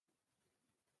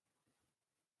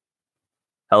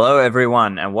Hello,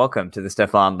 everyone, and welcome to the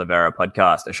Stefan Livera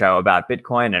podcast, a show about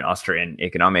Bitcoin and Austrian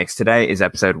economics. Today is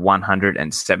episode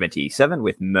 177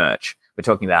 with Merch. We're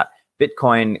talking about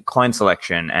Bitcoin, coin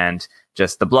selection, and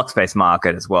just the block space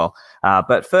market as well.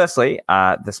 But firstly,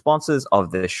 the sponsors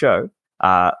of the show,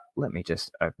 let me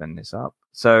just open this up.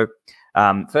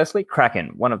 Firstly, Kraken,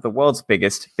 one of the world's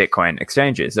biggest Bitcoin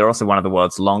exchanges. They're also one of the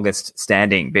world's longest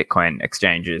standing Bitcoin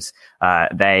exchanges.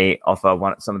 They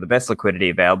offer some of the best liquidity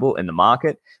available in the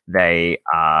market. They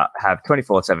have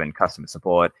 24/7 customer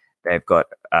support. They've got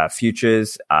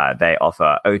futures. They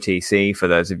offer OTC for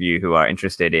those of you who are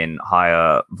interested in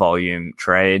higher volume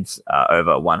trades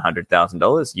over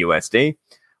 $100,000 USD.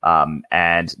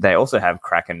 And they also have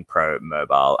Kraken Pro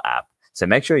mobile app. So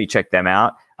make sure you check them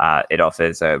out. It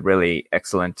offers a really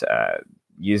excellent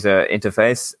user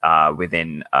interface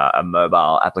within a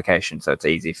mobile application, so it's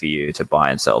easy for you to buy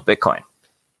and sell Bitcoin.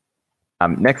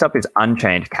 Next up is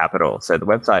Unchained Capital. So the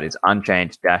website is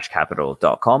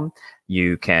unchained-capital.com.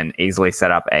 You can easily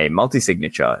set up a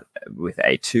multi-signature with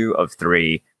a 2 of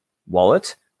 3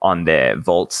 wallet on their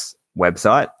Vaults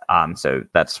website. So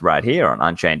that's right here on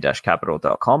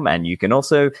unchained-capital.com. And you can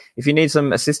also, if you need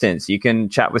some assistance, you can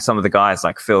chat with some of the guys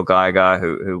like Phil Geiger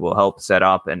who will help set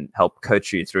up and help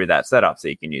coach you through that setup. So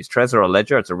you can use Trezor or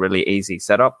Ledger. It's a really easy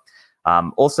setup.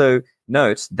 Also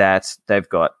note that they've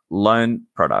got loan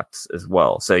products as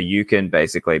well. So you can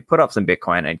basically put up some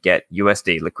Bitcoin and get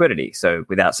USD liquidity. So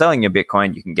without selling your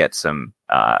Bitcoin, you can get some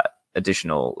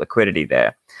additional liquidity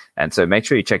there. And so make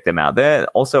sure you check them out there.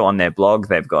 Also on their blog,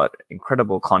 they've got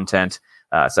incredible content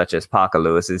such as Parker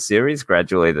Lewis's series,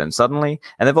 Gradually Then Suddenly.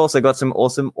 And they've also got some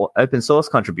awesome open source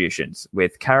contributions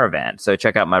with Caravan. So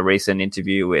check out my recent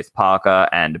interview with Parker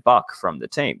and Buck from the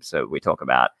team. So we talk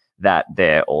about that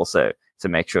there also. So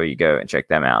make sure you go and check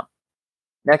them out.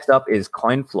 Next up is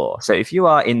CoinFloor. So if you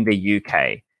are in the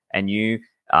UK and you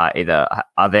either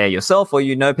are there yourself or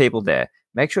you know people there,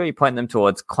 make sure you point them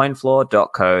towards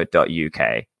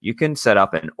coinfloor.co.uk. You can set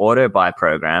up an auto buy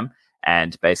program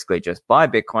and basically just buy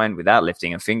Bitcoin without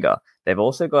lifting a finger. They've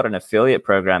also got an affiliate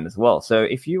program as well. So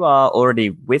if you are already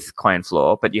with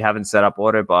CoinFloor, but you haven't set up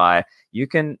auto buy, you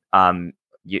can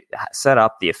set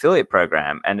up the affiliate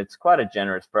program, and it's quite a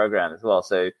generous program as well.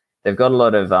 So they've got a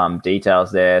lot of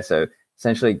details there. So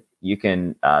essentially you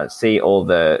can see all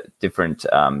the different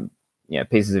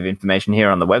pieces of information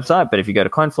here on the website. But if you go to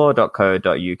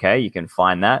coinfloor.co.uk, you can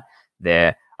find that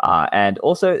there. And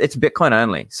also, it's Bitcoin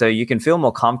only. So you can feel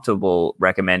more comfortable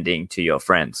recommending to your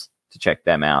friends to check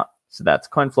them out. So that's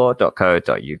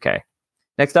coinfloor.co.uk.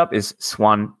 Next up is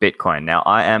Swan Bitcoin. Now,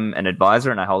 I am an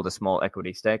advisor and I hold a small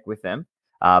equity stake with them.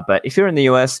 But if you're in the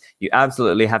US, you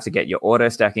absolutely have to get your auto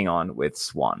stacking on with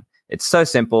Swan. It's so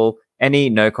simple. Any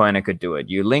no coiner could do it.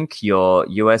 You link your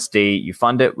USD, you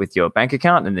fund it with your bank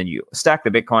account, and then you stack the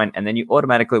Bitcoin, and then you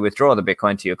automatically withdraw the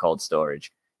Bitcoin to your cold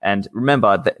storage. And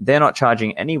remember, they're not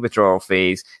charging any withdrawal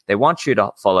fees. They want you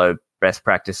to follow best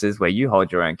practices where you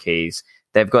hold your own keys.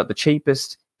 They've got the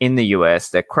cheapest in the US.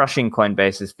 They're crushing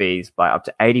Coinbase's fees by up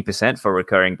to 80% for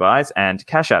recurring buys and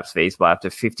Cash App's fees by up to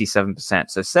 57%.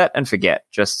 So set and forget,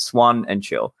 just Swan and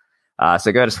chill.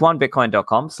 So go to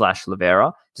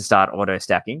swanbitcoin.com/Livera to start auto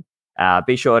stacking.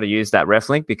 Be sure to use that ref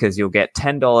link because you'll get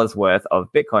 $10 worth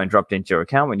of Bitcoin dropped into your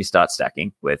account when you start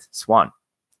stacking with Swan.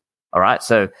 All right,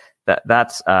 so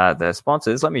that's the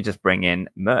sponsors. Let me just bring in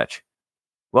Merch.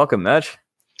 Welcome, Merch.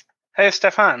 Hey,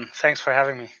 Stefan. Thanks for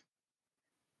having me.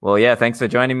 Well, yeah, thanks for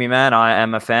joining me, man. I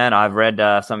am a fan. I've read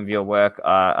some of your work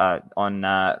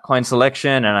on coin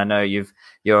selection, and I know you're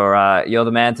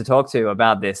the man to talk to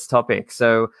about this topic.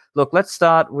 So, look, let's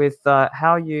start with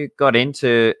how you got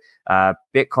into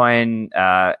Bitcoin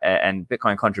and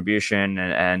Bitcoin contribution,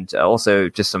 and also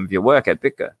just some of your work at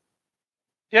BitGo.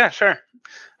 Yeah, sure.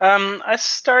 I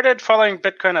started following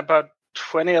Bitcoin about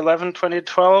 2011,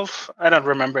 2012. I don't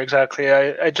remember exactly.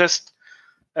 I just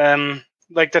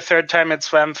like the third time it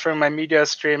swam through my media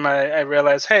stream, I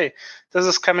realized, hey, this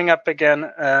is coming up again.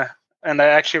 And I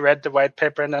actually read the white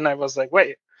paper, and then I was like,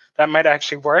 wait, that might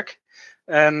actually work.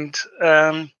 And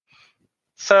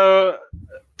so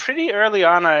pretty early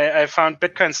on, I found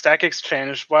Bitcoin Stack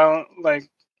Exchange. Well, like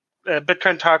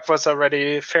Bitcoin Talk was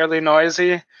already fairly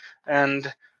noisy,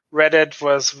 and Reddit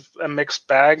was a mixed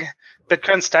bag.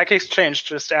 Bitcoin Stack Exchange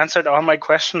just answered all my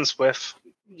questions with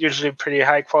usually pretty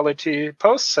high quality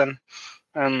posts, and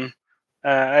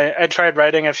I tried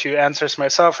writing a few answers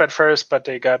myself at first, but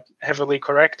they got heavily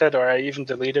corrected, or I even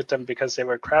deleted them because they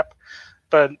were crap.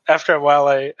 But after a while,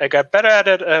 I got better at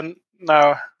it, and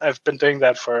now I've been doing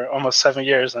that for almost 7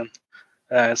 years, and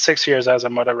 6 years as a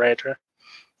moderator.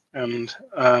 And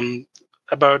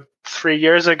about 3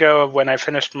 years ago, when I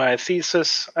finished my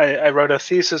thesis, I wrote a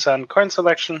thesis on coin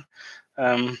selection.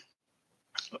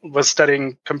 Was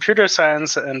studying computer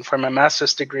science, and for my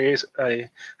master's degree, I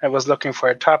was looking for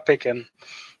a topic, and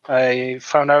I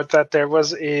found out that there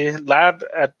was a lab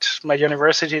at my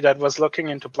university that was looking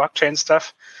into blockchain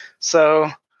stuff.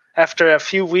 So after a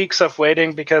few weeks of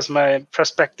waiting, because my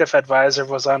prospective advisor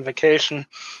was on vacation,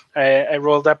 I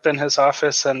rolled up in his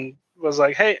office and was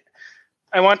like, hey,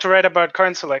 I want to write about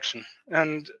coin selection.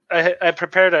 And I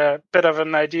prepared a bit of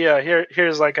an idea.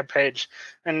 Here's like a page.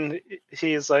 And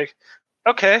he's like,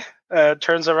 okay,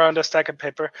 turns around a stack of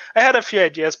paper. I had a few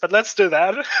ideas, but let's do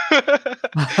that.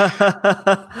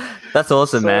 That's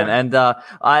awesome, man. And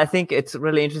I think it's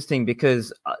really interesting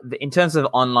because in terms of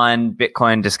online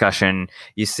Bitcoin discussion,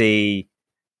 you see,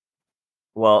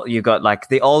 well, you got like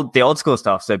the old school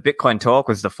stuff. So Bitcoin Talk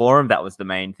was the forum. That was the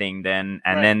main thing then.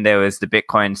 And then there was the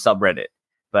Bitcoin subreddit.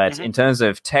 But in terms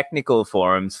of technical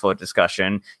forums for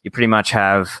discussion, you pretty much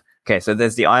have, okay, so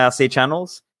there's the IRC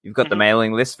channels. You've got the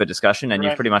mailing list for discussion, and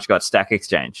you've pretty much got Stack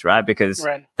Exchange, right? Because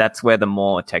that's where the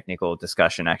more technical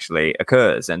discussion actually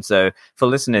occurs. And so for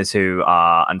listeners who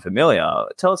are unfamiliar,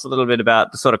 tell us a little bit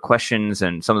about the sort of questions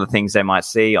and some of the things they might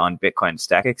see on Bitcoin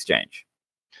Stack Exchange.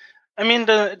 I mean,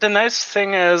 the nice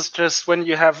thing is just when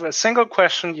you have a single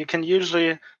question, you can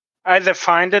usually either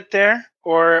find it there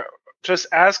or just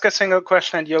ask a single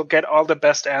question and you'll get all the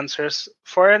best answers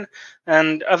for it.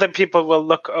 And other people will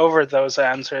look over those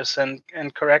answers and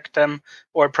correct them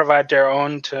or provide their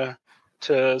own to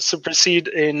supersede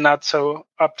a not so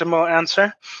optimal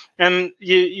answer. And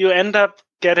you end up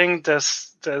getting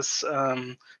this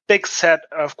big set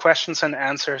of questions and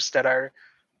answers that are,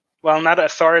 well, not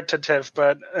authoritative,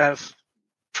 but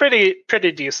pretty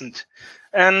decent.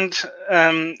 And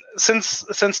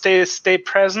since they stay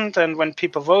present and when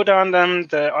people vote on them,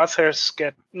 the authors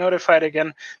get notified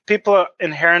again, people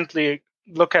inherently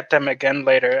look at them again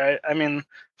later. I mean,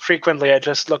 frequently I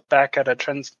just look back at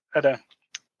a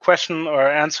question or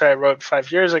answer I wrote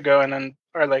 5 years ago and then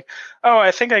are like, oh,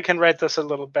 I think I can write this a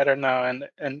little better now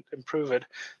and improve it.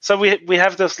 So we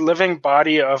have this living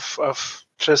body of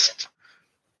just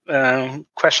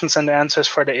questions and answers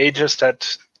for the ages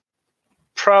that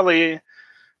probably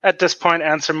at this point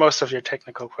answer most of your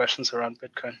technical questions around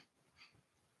Bitcoin.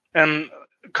 And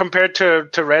compared to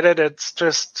Reddit, it's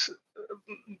just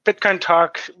Bitcoin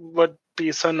Talk would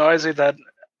be so noisy that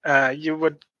you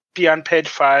would be on page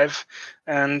 5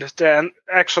 and the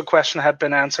actual question had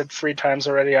been answered 3 times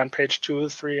already on page 2,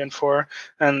 3, and 4,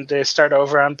 and they start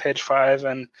over on page 5.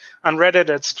 And on Reddit,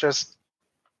 it's just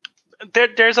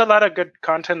there's a lot of good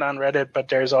content on Reddit, but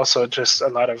there's also just a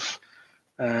lot of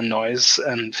noise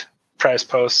and price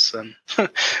posts and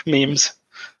memes.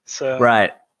 So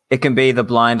right, it can be the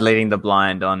blind leading the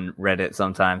blind on Reddit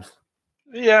sometimes.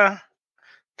 Yeah,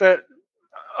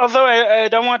 although I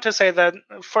don't want to say that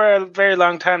for a very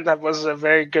long time that was a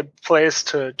very good place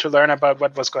to learn about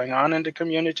what was going on in the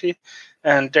community,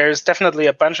 and there's definitely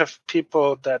a bunch of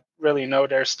people that really know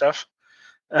their stuff.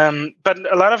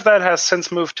 But a lot of that has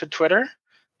since moved to Twitter,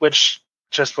 which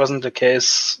just wasn't the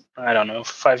case, I don't know,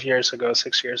 5 years ago,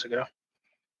 6 years ago.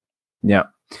 Yeah.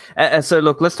 So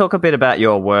look, let's talk a bit about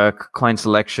your work, coin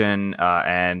selection,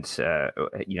 and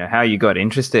how you got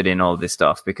interested in all this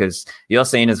stuff, because you're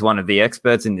seen as one of the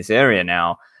experts in this area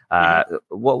now.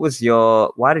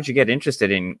 Why did you get interested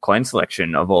in coin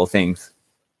selection of all things?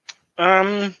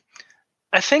 I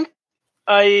think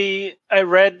I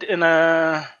read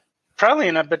probably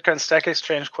in a Bitcoin Stack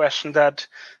Exchange question that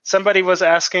somebody was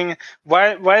asking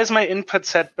why is my input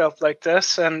set built like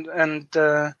this, and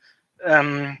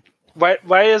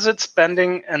why is it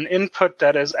spending an input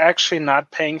that is actually not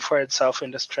paying for itself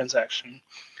in this transaction?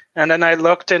 And then I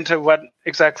looked into what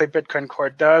exactly Bitcoin Core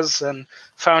does and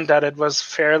found that it was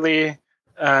fairly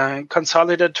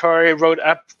consolidatory, wrote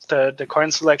up the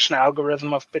coin selection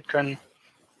algorithm of Bitcoin,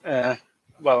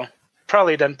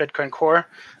 probably then Bitcoin Core,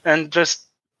 and just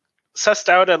sussed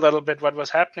out a little bit what was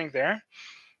happening there.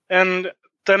 And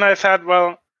then I thought,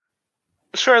 well,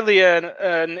 surely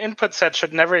an input set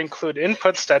should never include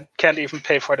inputs that can't even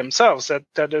pay for themselves.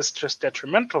 That is just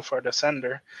detrimental for the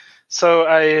sender. So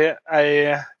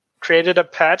I created a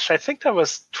patch, I think that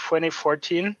was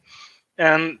 2014,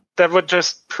 and that would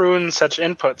just prune such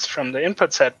inputs from the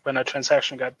input set when a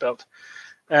transaction got built.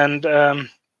 And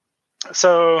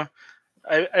so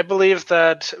I believe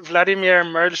that Vladimir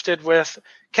merged it with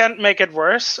Can't Make It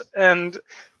Worse, and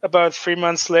about 3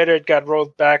 months later it got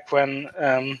rolled back when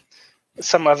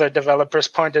some other developers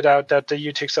pointed out that the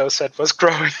UTXO set was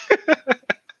growing.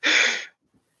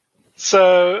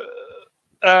 So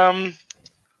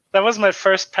that was my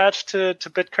first patch to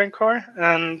Bitcoin Core,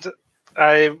 and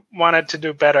I wanted to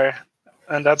do better.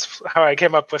 And that's how I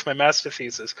came up with my master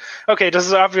thesis. Okay, this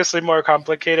is obviously more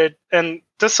complicated, and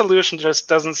this solution just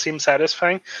doesn't seem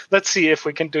satisfying. Let's see if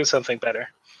we can do something better.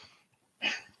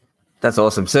 That's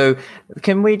awesome. So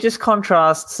can we just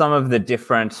contrast some of the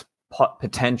different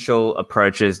potential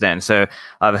approaches then? So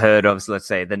I've heard of, let's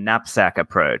say, the knapsack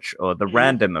approach, or the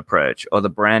random approach, or the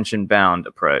branch and bound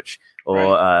approach,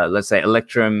 or let's say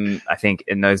Electrum, I think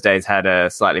in those days had a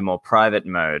slightly more private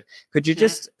mode. Could you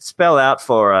just spell out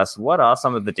for us what are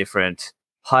some of the different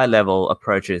high-level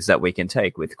approaches that we can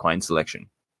take with coin selection?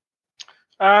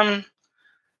 Okay,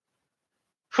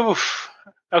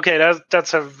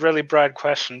 that's a really broad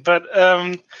question, but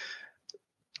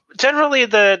generally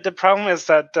the problem is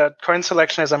that coin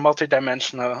selection is a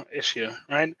multidimensional issue,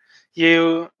 right?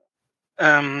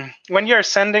 When you're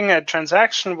sending a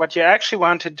transaction, what you actually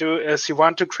want to do is you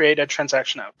want to create a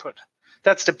transaction output.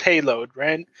 That's the payload,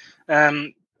 right?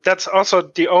 That's also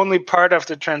the only part of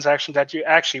the transaction that you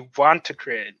actually want to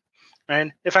create,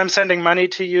 right? If I'm sending money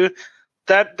to you,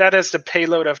 that is the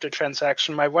payload of the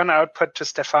transaction, my one output to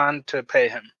Stefan to pay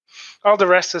him. All the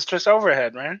rest is just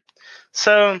overhead, right?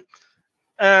 So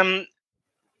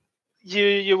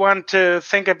you want to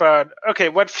think about, okay,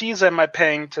 what fees am I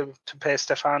paying to pay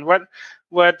Stefan? What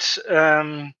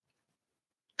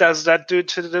does that do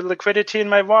to the liquidity in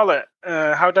my wallet?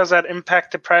 How does that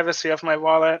impact the privacy of my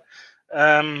wallet?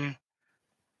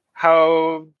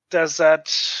 How does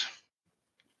that?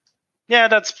 Yeah,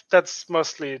 that's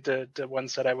mostly the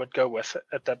ones that I would go with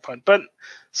at that point. But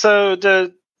so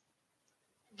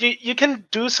you can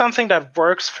do something that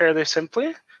works fairly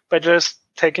simply by just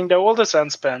taking the oldest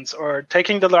unspends, or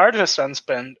taking the largest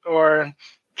unspend, or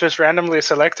just randomly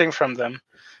selecting from them.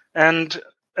 And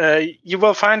you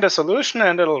will find a solution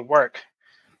and it'll work.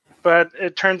 But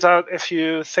it turns out if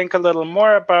you think a little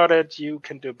more about it, you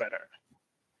can do better.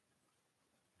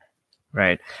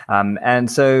 Right. And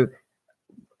so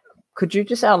could you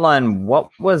just outline what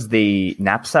was the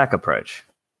knapsack approach?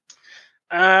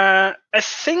 I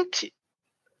think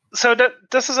so.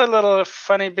 This is a little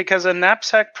funny because a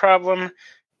knapsack problem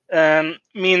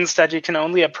means that you can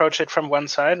only approach it from one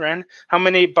side, right? How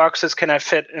many boxes can I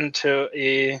fit into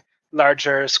a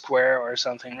larger square or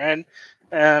something, right?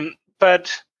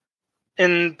 But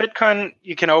in Bitcoin,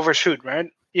 you can overshoot, right?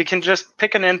 You can just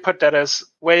pick an input that is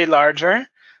way larger,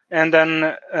 and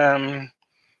then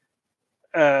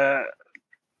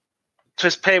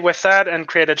just pay with that and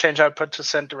create a change output to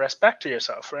send the rest back to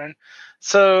yourself, right?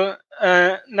 So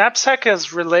knapsack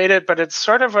is related, but it's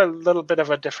sort of a little bit of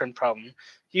a different problem.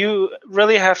 You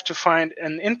really have to find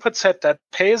an input set that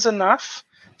pays enough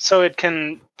so it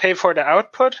can pay for the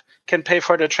output, can pay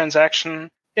for the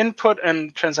transaction input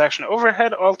and transaction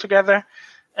overhead altogether.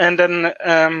 And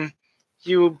then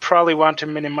you probably want to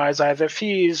minimize either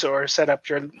fees or set up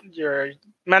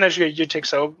manage your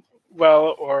UTXO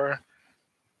well, or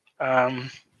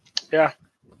want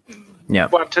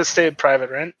to stay private,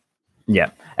 right? Yeah.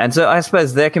 And so I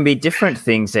suppose there can be different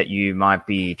things that you might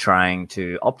be trying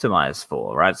to optimize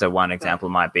for, right? So one example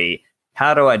might be,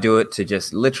 how do I do it to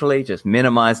just literally just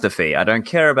minimize the fee? I don't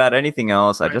care about anything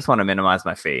else. I just want to minimize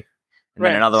my fee. And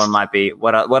then another one might be,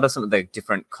 what are some of the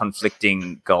different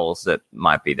conflicting goals that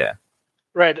might be there?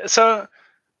 Right. So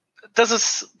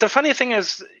the funny thing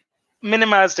is,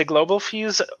 minimize the global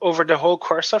fees over the whole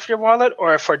course of your wallet,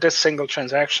 or for this single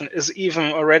transaction, is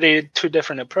even already two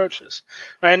different approaches,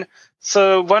 right?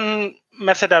 So one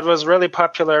method that was really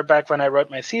popular back when I wrote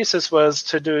my thesis was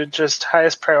to do just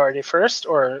highest priority first,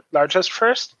 or largest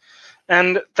first.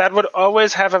 And that would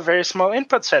always have a very small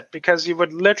input set, because you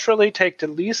would literally take the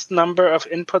least number of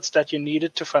inputs that you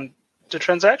needed to fund the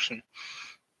transaction,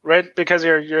 right? Because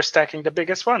you're stacking the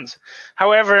biggest ones.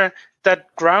 However,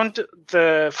 that ground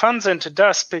the funds into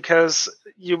dust, because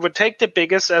you would take the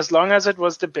biggest as long as it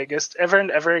was the biggest ever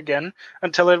and ever again,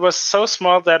 until it was so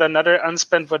small that another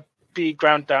unspent would be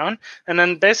ground down. And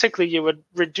then basically you would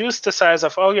reduce the size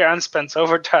of all your unspents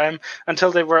over time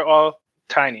until they were all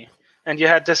tiny. And you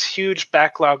had this huge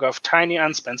backlog of tiny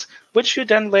unspents, which you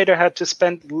then later had to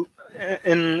spend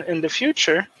in the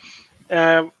future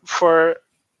for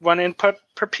one input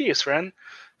per piece, right?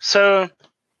 So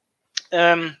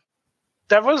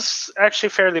that was actually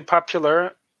fairly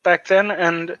popular back then.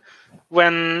 And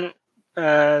when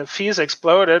fees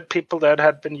exploded, people that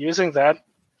had been using that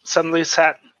suddenly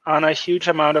sat on a huge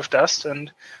amount of dust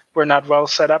and were not well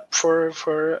set up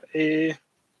for a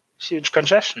huge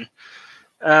congestion.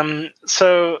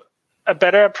 So a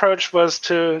better approach was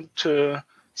to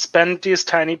spend these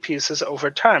tiny pieces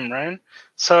over time, right?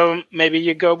 So maybe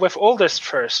you go with oldest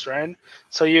first, right?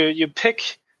 So you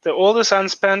pick the oldest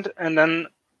unspent, and then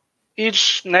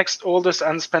each next oldest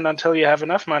unspent until you have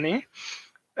enough money.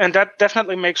 And that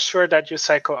definitely makes sure that you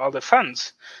cycle all the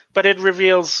funds. But it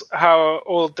reveals how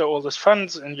old the oldest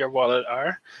funds in your wallet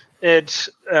are. It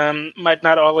might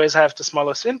not always have the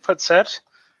smallest input set.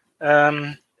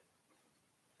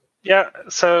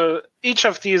 So each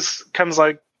of these comes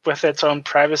like with its own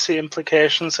privacy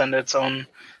implications and its own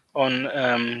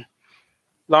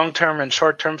long-term and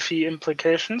short-term fee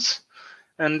implications.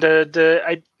 And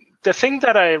the thing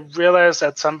that I realized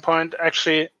at some point,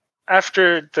 actually,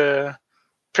 after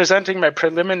presenting my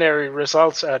preliminary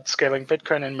results at Scaling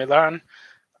Bitcoin in Milan,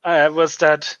 was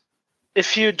that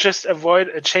if you just avoid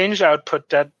a change output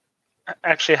that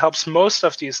actually helps most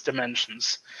of these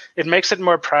dimensions, it makes it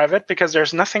more private because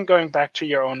there's nothing going back to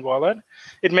your own wallet.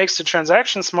 It makes the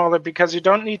transaction smaller because you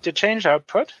don't need the change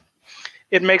output.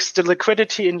 It makes the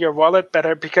liquidity in your wallet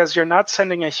better because you're not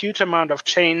sending a huge amount of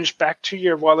change back to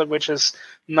your wallet, which is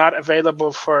not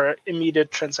available for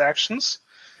immediate transactions.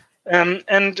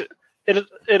 And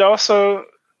it also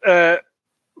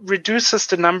reduces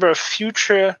the number of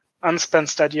future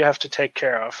unspents that you have to take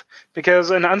care of, because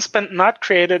an unspent not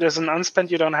created is an unspent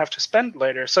you don't have to spend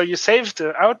later. So you save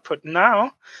the output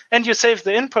now and you save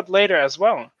the input later as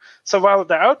well. So while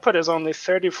the output is only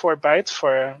 34 bytes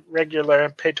for a regular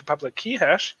pay-to-public key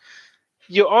hash,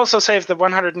 you also save the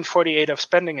 148 of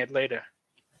spending it later.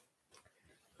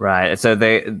 Right. So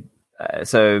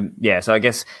I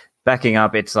guess backing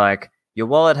up, it's like your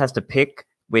wallet has to pick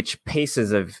which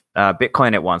pieces of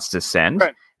Bitcoin it wants to send.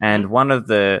 Right. And one of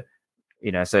the,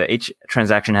 so each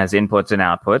transaction has inputs and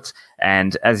outputs.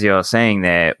 And as you're saying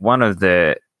there, one of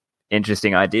the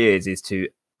interesting ideas is to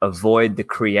avoid the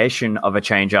creation of a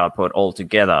change output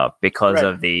altogether because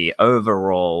of the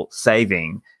overall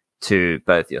saving to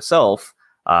both yourself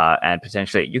and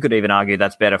potentially, you could even argue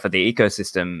that's better for the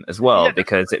ecosystem as well,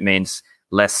 because it means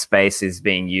less space is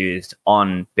being used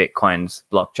on Bitcoin's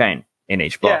blockchain in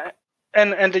each block. Yeah.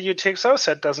 And the UTXO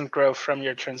set doesn't grow from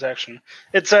your transaction.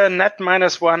 It's a net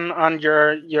 -1 on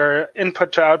your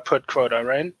input to output quota,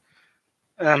 right?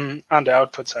 On the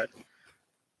output side.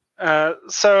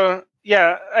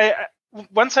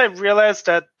 Once I realized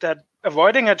that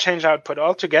avoiding a change output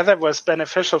altogether was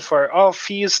beneficial for all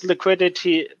fees,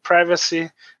 liquidity, privacy,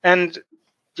 and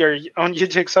your own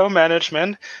UTXO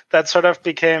management, that sort of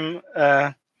became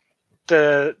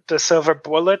the silver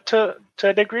bullet to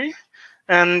a degree.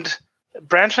 And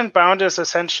branch and bound is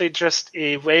essentially just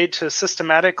a way to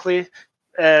systematically,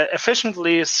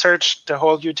 efficiently search the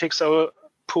whole UTXO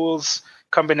pool's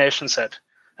combination set.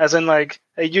 As in like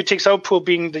a UTXO pool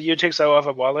being the UTXO of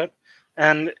a wallet.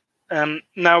 And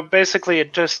now basically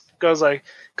it just goes like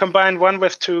combine 1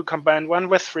 with 2, combine 1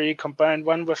 with 3, combine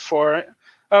 1 with 4.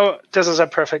 Oh, this is a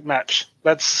perfect match.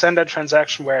 Let's send a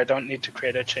transaction where I don't need to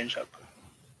create a change output.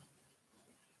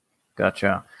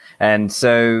 Gotcha. And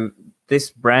so this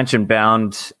branch and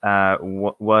bound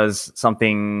was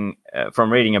something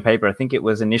from reading a paper. I think it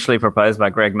was initially proposed by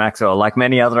Greg Maxwell, like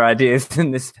many other ideas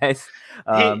in this space.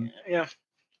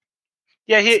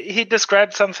 He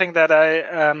described something that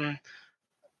I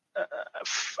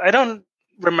don't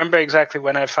remember exactly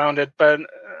when I found it, but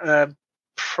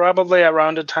probably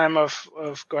around the time of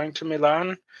going to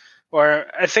Milan, or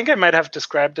I think I might have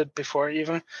described it before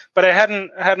even, but I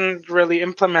hadn't really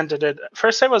implemented it.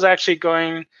 First, I was actually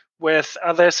going with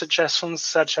other suggestions,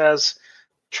 such as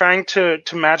trying to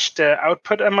match the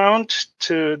output amount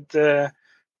to the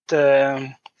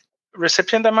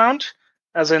recipient amount,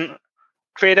 as in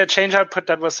create a change output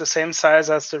that was the same size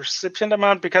as the recipient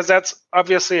amount, because that's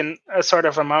obviously a sort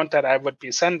of amount that I would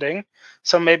be sending.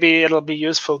 So maybe it'll be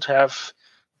useful to have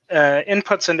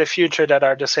inputs in the future that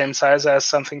are the same size as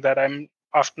something that I'm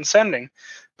often sending.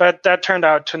 But that turned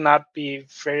out to not be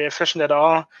very efficient at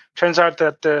all. Turns out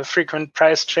that the frequent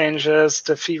price changes,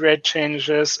 the fee rate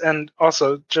changes, and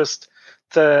also just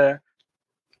the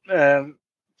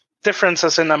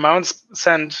differences in amounts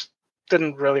sent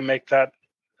didn't really make that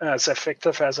as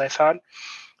effective as I thought.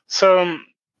 So,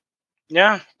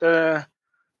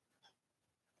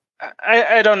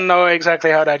 I don't know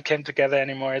exactly how that came together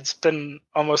anymore. It's been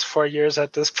almost 4 years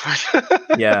at this point.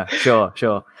 Yeah, sure.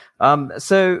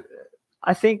 So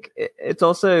I think it's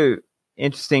also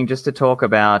interesting just to talk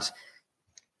about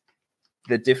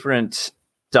the different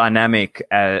dynamic.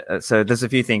 So there's a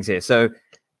few things here. So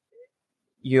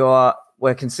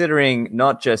we're considering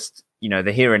not just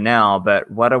the here and now, but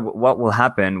what will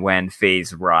happen when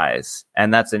fees rise.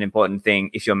 And that's an important thing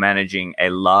if you're managing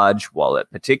a large wallet,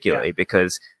 particularly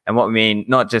because, and what we mean,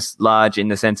 not just large in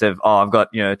the sense of, I've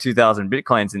got, 2,000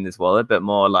 Bitcoins in this wallet, but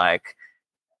more like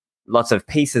lots of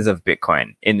pieces of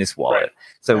Bitcoin in this wallet. Right.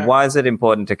 So why is it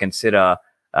important to consider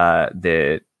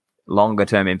the longer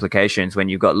term implications when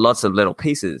you've got lots of little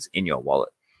pieces in your wallet?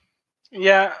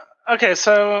 Yeah. Okay.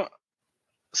 So,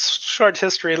 short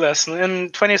history lesson. In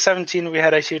 2017, we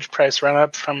had a huge price run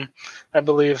up from, I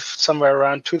believe, somewhere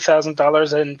around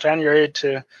 $2,000 in January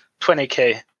to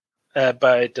 $20K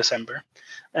by December.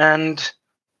 And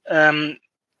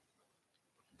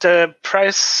the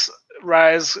price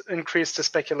rise increased the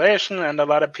speculation, and a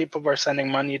lot of people were sending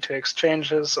money to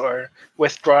exchanges or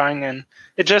withdrawing, and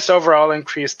it just overall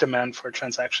increased demand for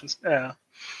transactions,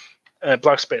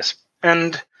 block space.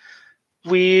 And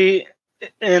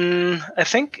I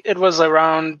think it was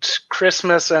around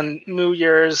Christmas and New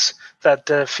Year's that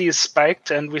the fees spiked,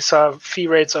 and we saw fee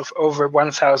rates of over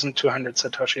 1,200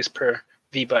 Satoshis per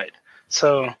VByte.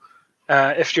 So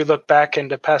if you look back in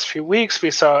the past few weeks,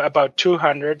 we saw about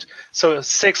 200, so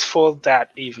sixfold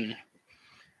that even.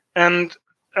 And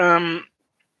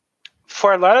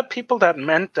for a lot of people, that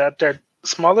meant that their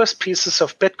smallest pieces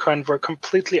of Bitcoin were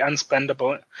completely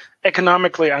unspendable,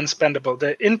 economically unspendable.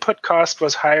 The input cost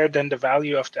was higher than the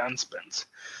value of the unspends.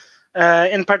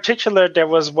 In particular, there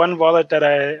was one wallet that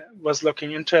I was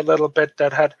looking into a little bit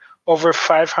that had over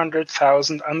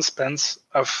 500,000 unspends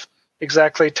of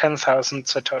exactly 10,000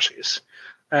 Satoshis.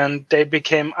 And they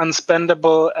became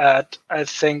unspendable at, I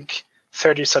think,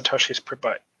 30 Satoshis per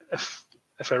byte, if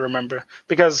I remember.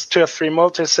 Because 2 of 3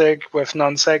 multisig with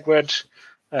non-SegWit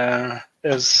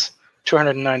is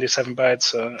 297 bytes.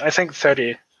 So I think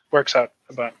 30 works out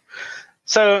about.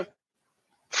 So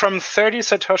from 30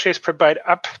 Satoshis per byte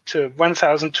up to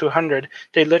 1,200,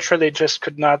 they literally just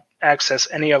could not access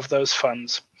any of those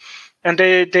funds. And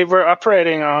they were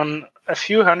operating on a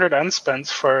few hundred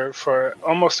unspents for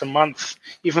almost a month,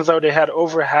 even though they had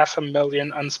over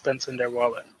 500,000 unspents in their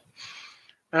wallet.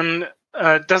 And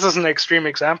this is an extreme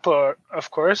example,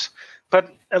 of course,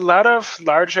 but a lot of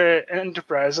larger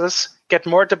enterprises get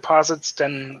more deposits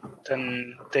than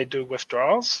they do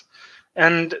withdrawals.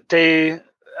 And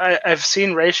I've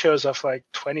seen ratios of like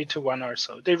 20 to 1 or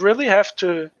so. They really have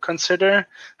to consider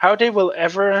how they will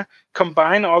ever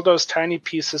combine all those tiny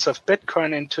pieces of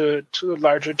Bitcoin into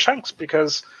larger chunks,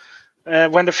 because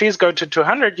when the fees go to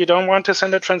 200, you don't want to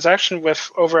send a transaction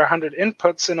with over 100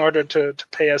 inputs in order to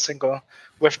pay a single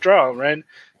withdrawal, right?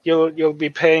 You'll be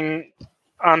paying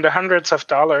on the hundreds of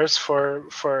dollars for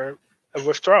a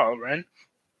withdrawal, right?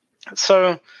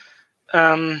 So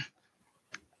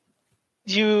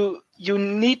you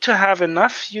need to have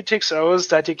enough UTXOs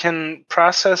that you can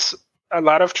process a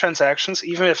lot of transactions,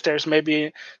 even if there's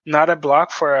maybe not a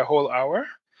block for a whole hour.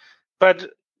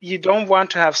 But you don't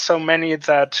want to have so many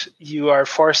that you are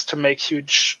forced to make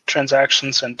huge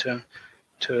transactions and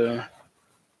to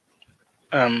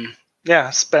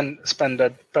spend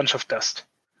a bunch of dust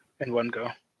in one go.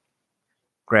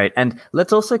 Great. And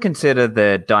let's also consider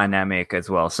the dynamic as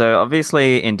well. So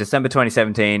obviously in December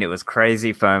 2017, it was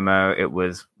crazy FOMO. It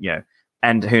was,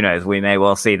 and who knows, we may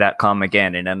well see that come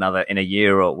again in a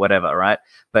year or whatever, right?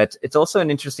 But it's also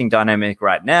an interesting dynamic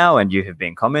right now. And you have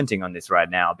been commenting on this right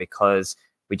now because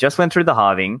we just went through the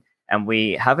halving and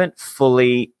we haven't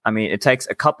fully, it takes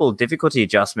a couple of difficulty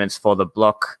adjustments for the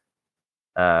block.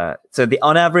 So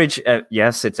on average,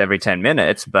 yes, it's every 10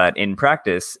 minutes, but in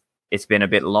practice, it's been a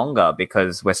bit longer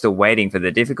because we're still waiting for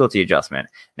the difficulty adjustment.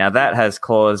 Now that has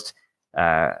caused,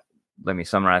 let me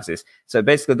summarize this. So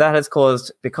basically that has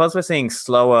caused, because we're seeing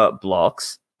slower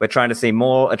blocks, we're trying to see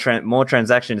more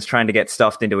transactions trying to get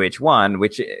stuffed into each one,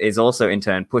 which is also in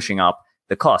turn pushing up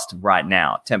the cost right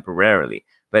now temporarily.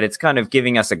 But it's kind of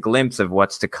giving us a glimpse of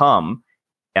what's to come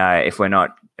if we're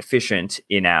not efficient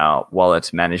in our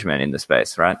wallet management in the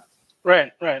space, right?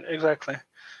 Right, exactly.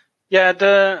 Yeah,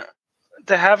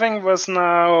 the halving was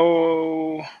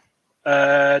now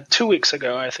 2 weeks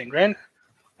ago, I think, right?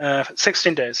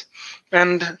 16 days.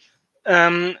 And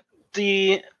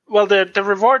the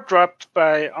reward dropped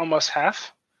by almost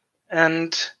half,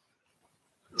 and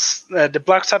the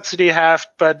block subsidy halved,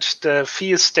 but the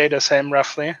fees stay the same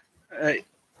roughly,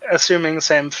 assuming the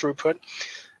same throughput.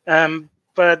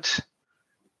 But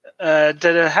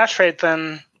the hash rate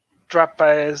then dropped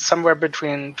by somewhere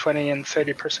between 20 and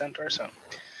 30% or so.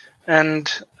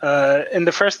 And in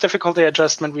the first difficulty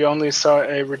adjustment, we only saw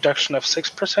a reduction of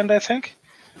 6%, I think.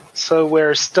 So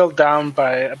we're still down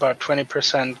by about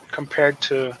 20% compared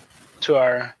to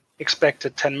our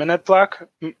expected 10-minute block.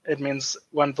 It means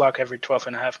one block every 12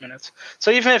 and a half minutes.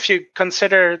 So even if you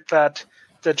consider that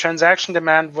the transaction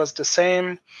demand was the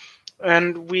same,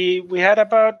 and we had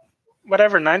about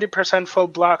 90% full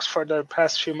blocks for the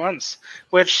past few months,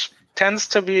 which tends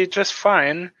to be just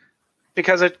fine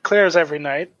because it clears every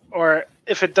night, or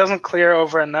if it doesn't clear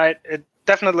overnight, it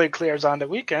definitely clears on the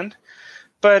weekend.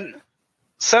 But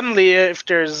suddenly, if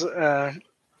there's a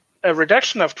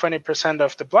reduction of 20%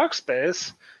 of the block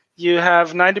space, you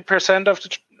have 90% of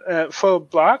the full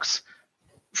blocks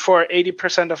for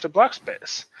 80% of the block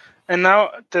space. And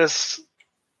now this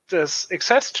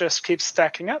excess just keeps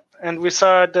stacking up. And we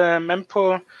saw the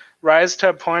mempool rise to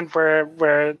a point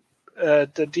where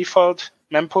the default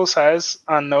mempool size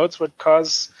on nodes would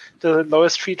cause the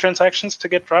lowest fee transactions to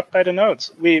get dropped by the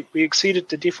nodes. We exceeded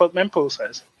the default mempool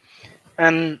size.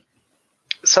 And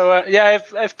so,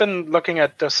 I've been looking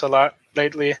at this a lot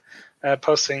lately,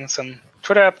 posting some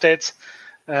Twitter updates,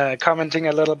 commenting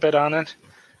a little bit on it.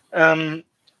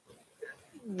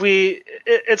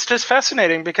 It's just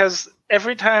fascinating because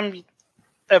every time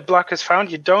a block is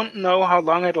found, you don't know how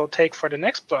long it'll take for the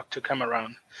next block to come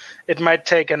around. It might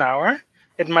take an hour,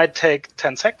 it might take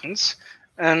 10 seconds,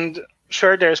 and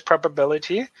sure, there's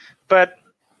probability, but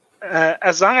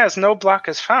as long as no block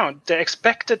is found, the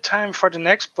expected time for the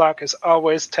next block is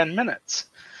always 10 minutes.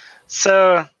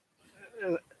 So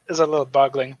it's a little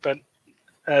boggling, but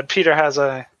Peter has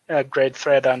a great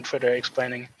thread on Twitter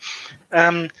explaining.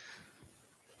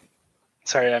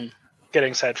 Sorry, I'm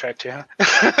getting sidetracked here.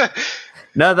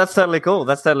 No, that's totally cool.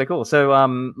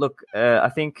 So, look, I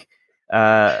think,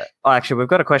 actually, we've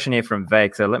got a question here from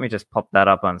Vake. So let me just pop that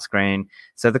up on screen.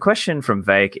 So the question from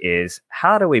Vake is,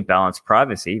 how do we balance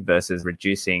privacy versus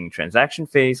reducing transaction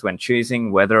fees when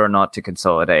choosing whether or not to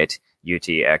consolidate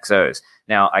UTXOs?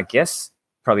 Now, I guess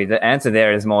probably the answer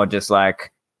there is more just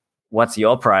like, what's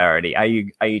your priority? Are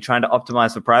you trying to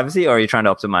optimize for privacy or are you trying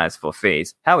to optimize for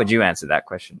fees? How would you answer that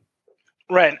question?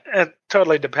 Right. It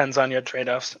totally depends on your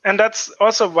trade-offs. And that's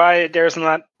also why there's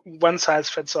not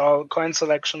one-size-fits-all coin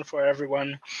selection for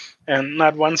everyone and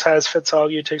not one-size-fits-all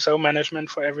UTXO management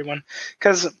for everyone.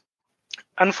 Because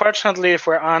unfortunately, if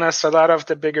we're honest, a lot of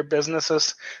the bigger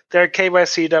businesses, they're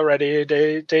KYC'd already.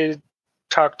 They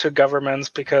talk to governments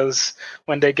because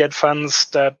when they get funds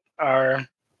that are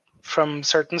from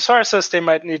certain sources, they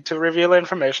might need to reveal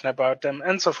information about them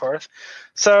and so forth.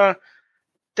 So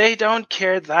they don't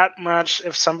care that much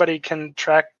if somebody can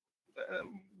track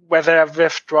whether a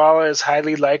withdrawal is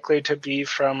highly likely to be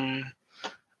from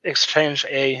exchange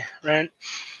A, right?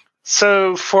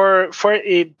 So for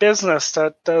a business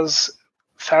that does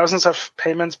thousands of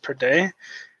payments per day,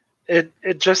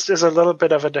 it just is a little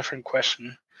bit of a different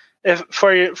question. If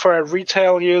for a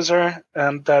retail user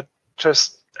that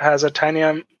just has a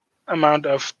tiny amount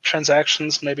of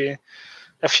transactions, maybe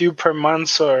a few per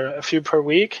month or a few per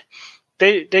week,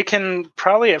 they can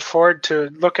probably afford to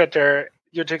look at their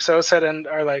UTXO set and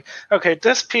are like, okay,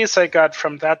 this piece I got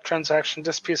from that transaction,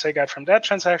 this piece I got from that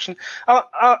transaction.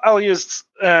 I'll use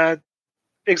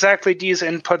exactly these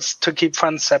inputs to keep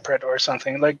funds separate or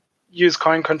something, like use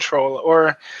coin control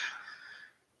or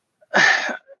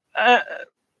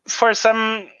for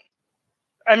some,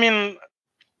 I mean,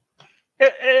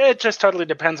 it just totally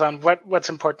depends on what's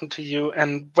important to you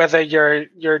and whether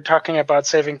you're talking about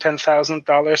saving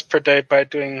 $10,000 per day by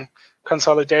doing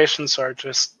consolidations or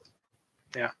just,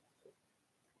 yeah.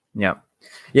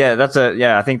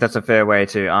 I think that's a fair way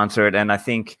to answer it. And I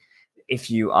think if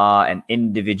you are an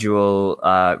individual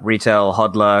retail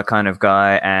hodler kind of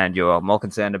guy and you're more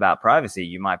concerned about privacy,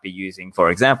 you might be using,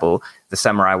 for example, the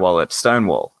Samurai Wallet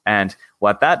Stonewall. And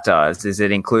what that does is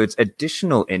it includes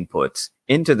additional inputs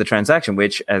into the transaction,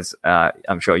 which, as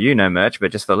I'm sure you know, Merch,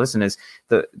 but just for listeners,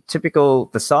 the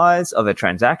size of a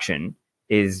transaction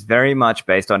is very much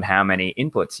based on how many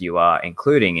inputs you are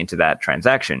including into that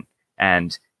transaction.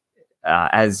 And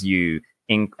as you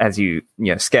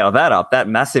scale that up, that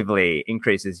massively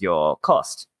increases your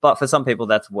cost. But for some people,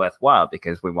 that's worthwhile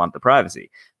because we want the privacy.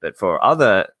 But for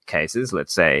other cases,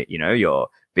 let's say, you're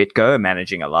BitGo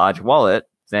managing a large wallet,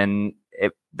 then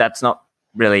that's not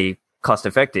really cost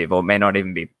effective or may not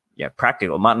even be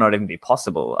practical, might not even be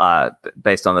possible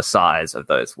based on the size of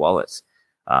those wallets.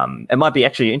 It might be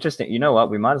actually interesting. You know what?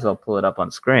 We might as well pull it up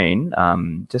on screen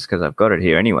just because I've got it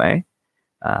here anyway.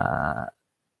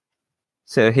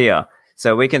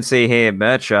 So we can see here,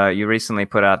 Merch, you recently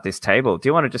put out this table. Do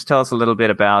you want to just tell us a little bit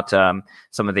about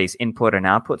some of these input and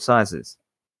output sizes?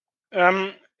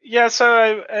 So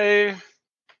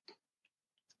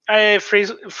I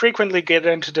frequently get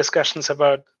into discussions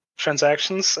about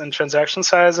transactions and transaction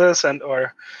sizes and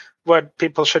or what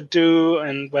people should do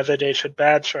and whether they should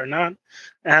batch or not.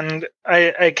 And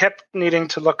I kept needing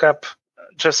to look up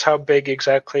just how big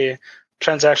exactly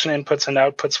transaction inputs and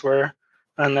outputs were.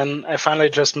 And then I finally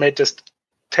just made this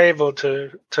table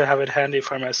to have it handy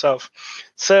for myself.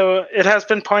 So it has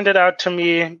been pointed out to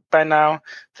me by now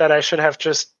that I should have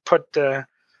just put the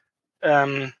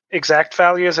exact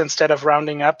values instead of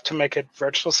rounding up to make it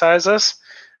virtual sizes.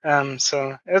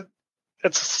 So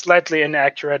it's slightly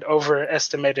inaccurate,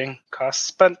 overestimating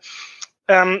costs. But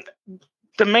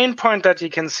the main point that you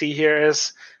can see here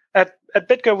is at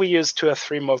BitGo we use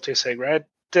 203 multisig, right?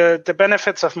 The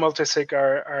benefits of multisig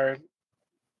are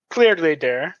clearly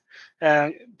there.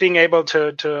 Being able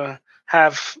to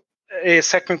have a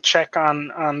second check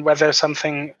on whether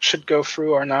something should go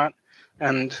through or not,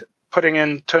 and putting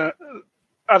into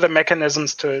other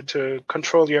mechanisms to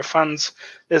control your funds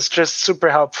is just super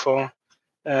helpful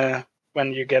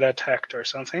when you get attacked or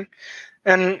something.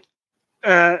 And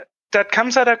that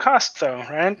comes at a cost, though,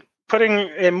 right? Putting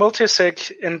a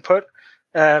multisig input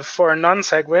for a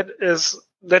non-SegWit is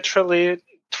literally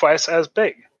twice as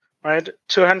big, right?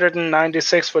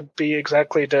 296 would be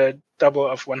exactly the double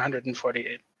of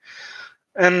 148.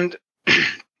 And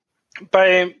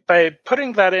by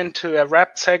putting that into a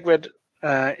wrapped SegWit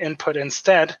input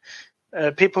instead,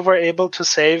 people were able to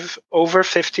save over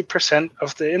 50%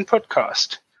 of the input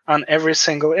cost on every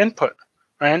single input,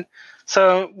 right?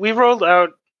 So we rolled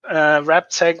out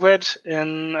wrapped SegWit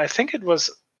in, I think it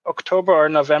was October or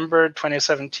November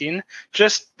 2017,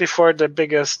 just before the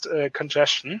biggest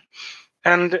congestion.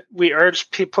 And we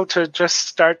urged people to just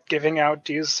start giving out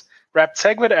these wrapped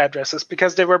SegWit addresses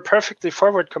because they were perfectly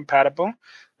forward compatible,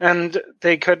 and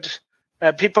they could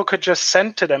people could just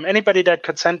send to them. Anybody that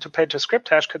could send to page to script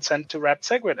hash could send to wrapped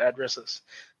SegWit addresses.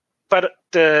 But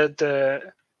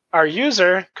our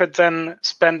user could then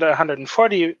spend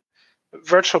 140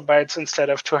 virtual bytes instead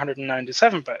of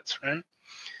 297 bytes, right?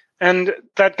 And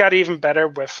that got even better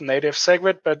with native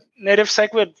SegWit, but native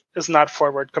SegWit is not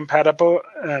forward compatible.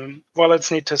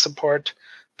 Wallets need to support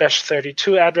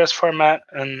Bech32 address format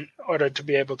in order to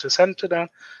be able to send to them.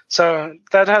 So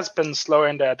that has been slow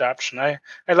in the adoption. I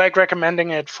like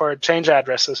recommending it for change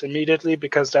addresses immediately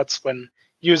because that's when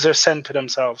users send to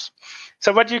themselves.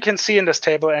 So what you can see in this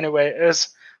table anyway is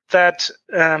that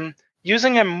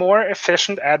using a more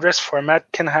efficient address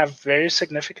format can have very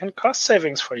significant cost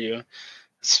savings for you.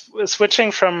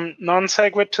 Switching from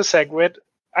non-SegWit to SegWit,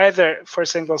 either for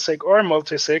single sig or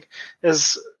multisig,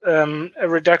 is a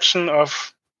reduction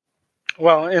of,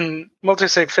 well, in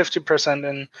multisig 50%,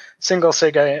 in single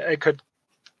sig I could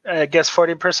guess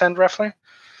 40% roughly.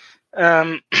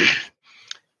 And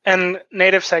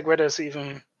native SegWit is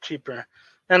even cheaper.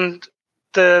 And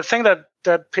the thing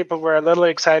that people were a little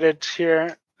excited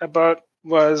here about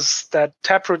was that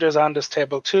Taproot is on this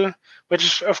table too,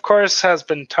 which of course has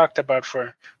been talked about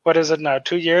for, what is it now,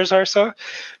 2 years or so?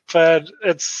 But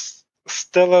it's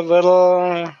still a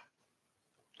little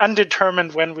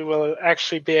undetermined when we will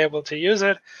actually be able to use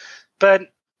it.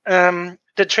 But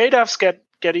the trade-offs get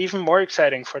even more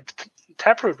exciting for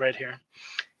Taproot right here.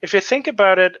 If you think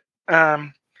about it,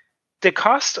 the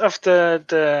cost of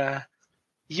the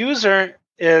user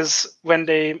is when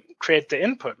they create the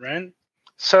input, right?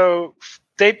 So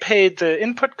they paid the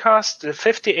input cost, the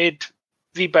 58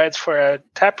 VBytes for a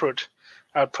Taproot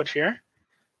output here,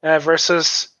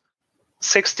 versus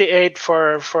 68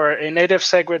 for a native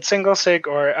SegWit single sig,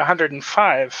 or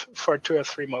 105 for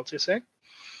 203 multisig.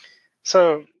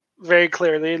 So very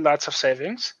clearly, lots of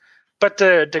savings. But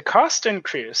the cost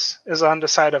increase is on the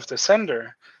side of the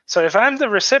sender. So if I'm the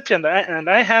recipient and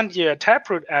I hand you a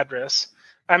Taproot address,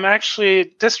 I'm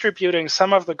actually distributing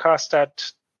some of the cost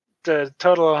that the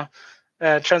total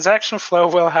transaction flow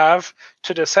will have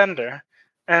to the sender.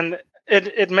 And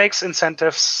it makes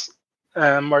incentives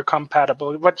more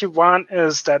compatible. What you want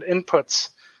is that inputs,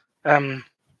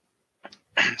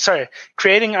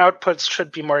 creating outputs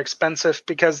should be more expensive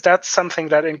because that's something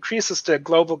that increases the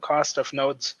global cost of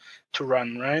nodes to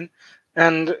run, right?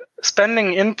 And spending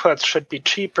inputs should be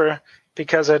cheaper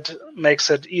because it makes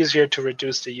it easier to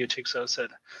reduce the UTXO.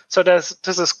 So this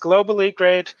is globally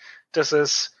great. This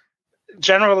is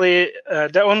generally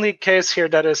the only case here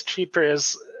that is cheaper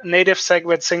is native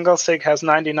SegWit single sig has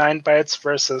 99 bytes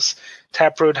versus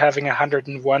Taproot having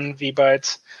 101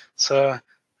 VBytes. So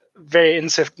very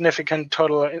insignificant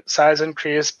total size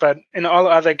increase. But in all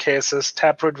other cases,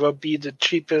 Taproot will be the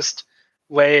cheapest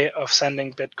way of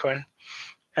sending Bitcoin.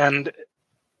 And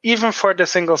even for the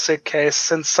single sig case,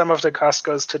 since some of the cost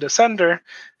goes to the sender,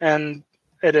 and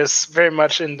it is very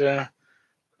much in the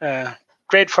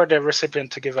great for the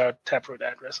recipient to give out Taproot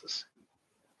addresses.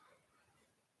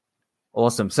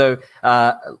 Awesome. So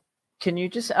can you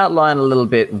just outline a little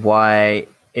bit why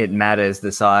it matters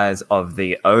the size of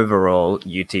the overall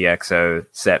UTXO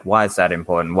set? Why is that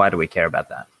important? Why do we care about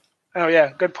that? Oh,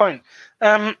 yeah, good point.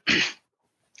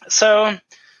 So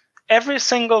every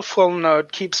single full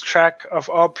node keeps track of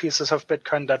all pieces of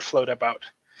Bitcoin that float about.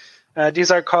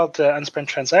 These are called the unspent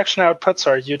transaction outputs,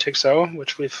 or UTXO,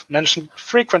 which we've mentioned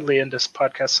frequently in this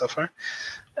podcast so far.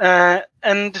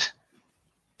 And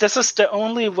this is the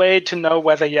only way to know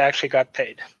whether you actually got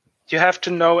paid. You have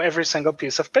to know every single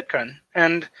piece of Bitcoin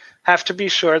and have to be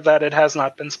sure that it has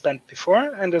not been spent before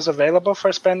and is available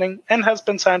for spending and has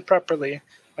been signed properly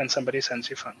when somebody sends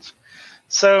you funds.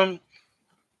 So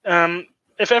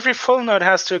if every full node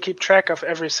has to keep track of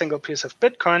every single piece of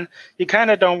Bitcoin, you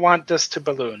kind of don't want this to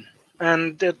balloon.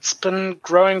 And it's been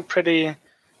growing pretty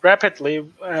rapidly.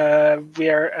 We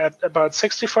are at about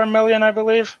 64 million, I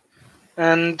believe.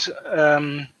 And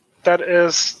that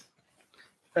is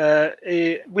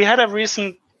we had a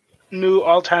recent new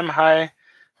all-time high.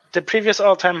 The previous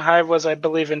all-time high was, I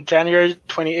believe, in January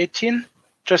 2018,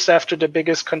 just after the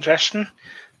biggest congestion.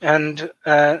 And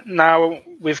now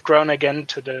we've grown again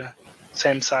to the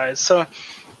same size. So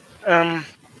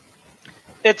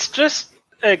it's just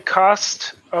a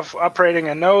cost of operating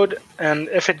a node, and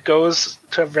if it goes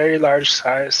to a very large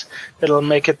size, it'll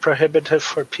make it prohibitive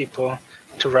for people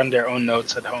to run their own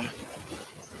nodes at home.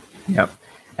 Yep.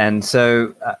 And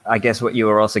so I guess what you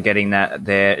were also getting at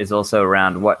there is also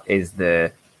around what is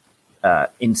the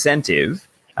incentive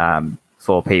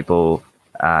for people,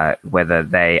 whether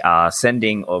they are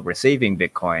sending or receiving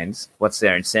Bitcoins, what's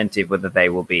their incentive, whether they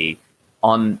will be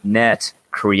on net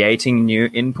creating new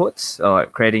inputs or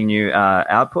creating new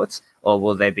outputs, or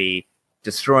will they be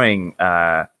destroying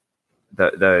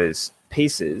those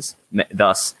pieces,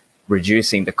 thus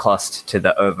reducing the cost to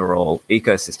the overall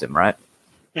ecosystem, right?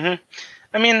 Mm-hmm.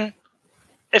 I mean,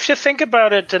 if you think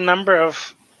about it, the number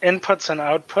of inputs and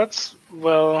outputs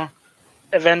will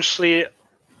eventually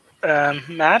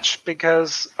match,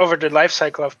 because over the life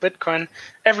cycle of Bitcoin,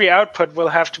 every output will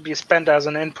have to be spent as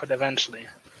an input eventually.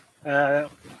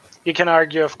 You can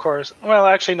argue, of course, well,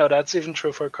 actually, no, that's even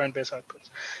true for Coinbase outputs.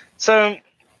 So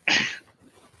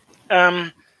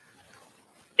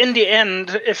in the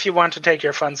end, if you want to take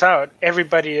your funds out,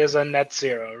 everybody is on net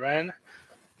zero, right?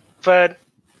 But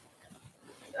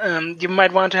you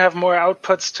might want to have more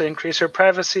outputs to increase your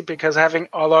privacy, because having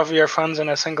all of your funds in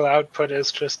a single output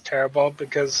is just terrible,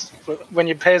 because when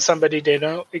you pay somebody, they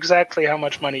know exactly how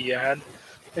much money you had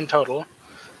in total.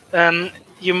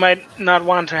 You might not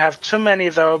want to have too many,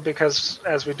 though, because,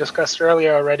 as we discussed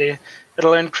earlier already,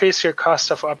 it'll increase your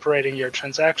cost of operating your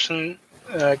transaction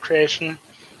creation.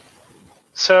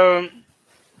 So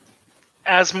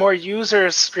as more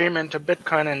users stream into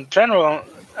Bitcoin in general,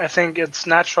 I think it's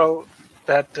natural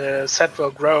that the set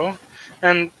will grow.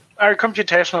 And our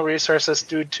computational resources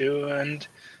do too. And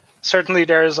certainly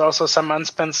there is also some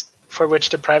unspent for which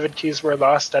the private keys were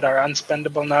lost that are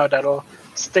unspendable now, that'll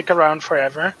stick around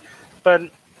forever.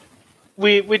 But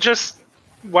we just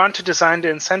want to design the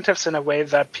incentives in a way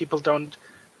that people don't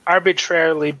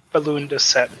arbitrarily balloon the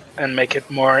set and make it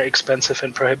more expensive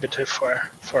and prohibitive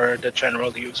for the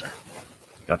general user.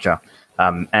 Gotcha.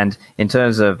 And in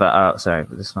terms of, sorry,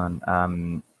 this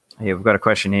one, here we've got a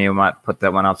question here. We might put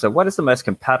that one up. So what is the most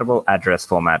compatible address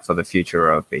format for the future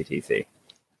of BTC?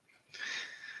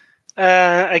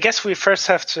 I guess we first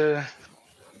have to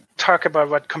talk about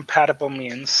what compatible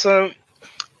means. So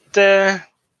the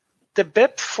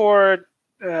BIP for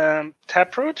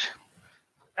Taproot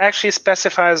actually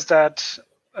specifies that,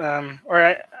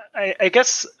 or I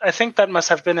guess I think that must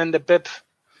have been in the BIP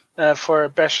for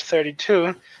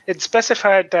Bash32. It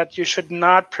specified that you should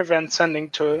not prevent sending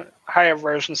to higher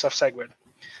versions of SegWit.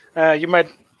 You might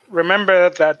remember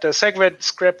that the SegWit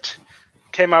script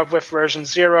came out with version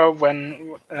 0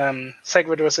 when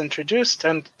SegWit was introduced,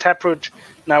 and Taproot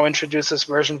now introduces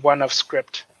version 1 of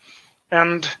script.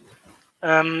 And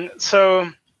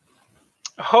so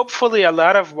hopefully a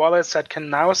lot of wallets that can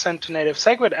now send to native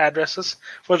SegWit addresses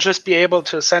will just be able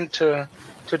to send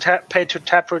pay to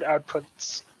Taproot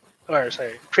outputs,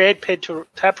 create pay to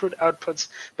Taproot outputs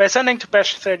by sending to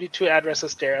Bash32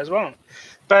 addresses there as well.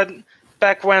 But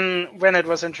back when it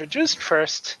was introduced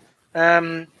first,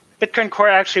 Bitcoin Core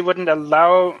actually wouldn't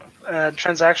allow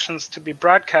transactions to be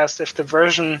broadcast if the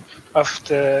version of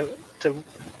the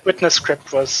witness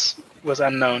script was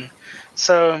unknown.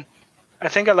 So I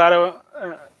think a lot of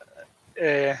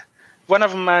one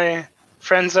of my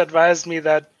friends advised me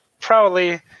that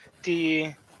probably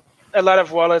a lot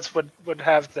of wallets would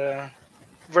have the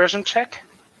version check.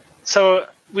 So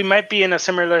we might be in a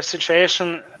similar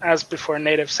situation as before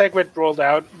native SegWit rolled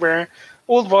out, where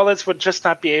old wallets would just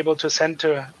not be able to send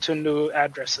to new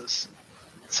addresses.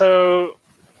 So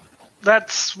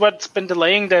that's what's been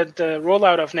delaying the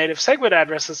rollout of native SegWit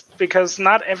addresses, because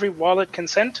not every wallet can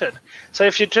send it. So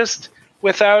if you just,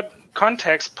 without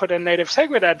context, put a native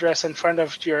SegWit address in front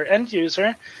of your end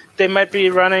user, they might be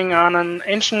running on an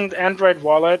ancient Android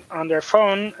wallet on their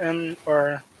phone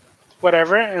or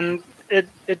whatever, and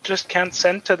it just can't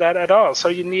send to that at all. So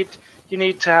you need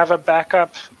to have a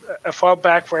backup, a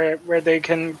fallback where they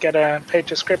can get a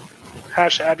page-to-script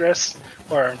hash address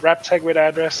or wrapped SegWit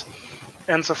address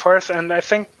and so forth. And I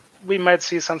think we might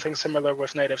see something similar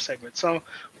with native SegWit. So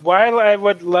while I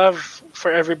would love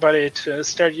for everybody to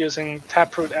start using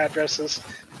Taproot addresses,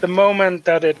 the moment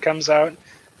that it comes out,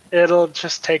 it'll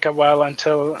just take a while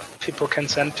until people can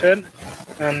send to it.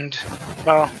 And,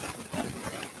 well,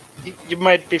 you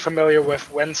might be familiar with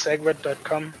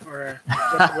whensegwit.com or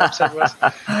what the website was.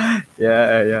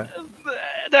 Yeah.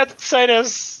 That site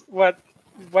is,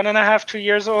 1.5, 2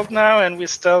 years old now, and we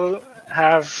still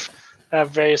have a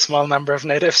very small number of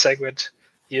native SegWit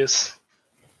use.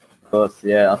 Of course,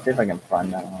 yeah. I'll see if I can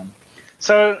find that one.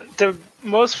 So the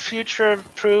most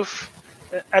future-proof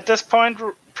at this point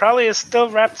probably is still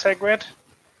wrapped SegWit,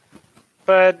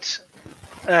 but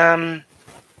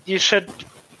you should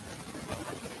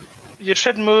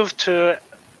move to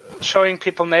showing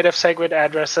people native SegWit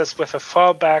addresses with a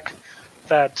fallback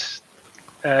that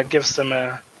gives them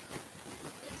a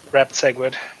wrapped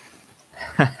SegWit.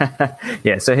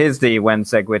 Yeah, so here's the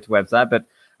whensegwit website, but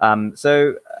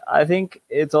so I think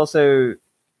it's also,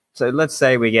 so let's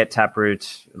say we get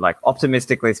Taproot, like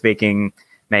optimistically speaking,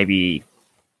 maybe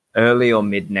early or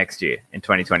mid next year in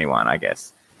 2021, I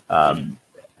guess.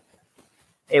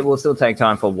 It will still take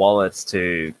time for wallets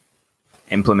to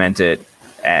implement it,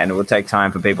 and it will take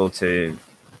time for people to,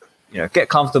 get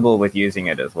comfortable with using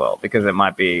it as well, because it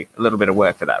might be a little bit of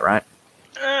work for that, right?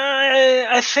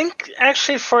 I think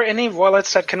actually for any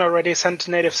wallets that can already send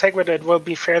to native SegWit, it will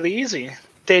be fairly easy.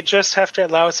 They just have to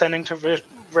allow sending to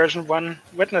version 1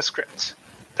 witness scripts.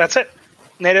 That's it.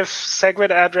 Native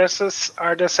SegWit addresses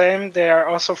are the same. They are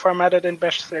also formatted in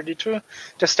Bech32.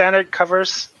 The standard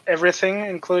covers everything,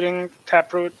 including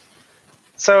Taproot.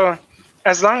 So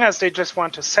as long as they just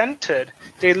want to send to it,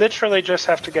 they literally just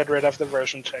have to get rid of the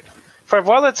version check. For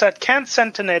wallets that can't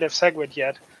send to native SegWit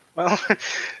yet, well,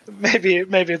 maybe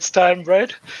it's time,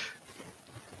 right?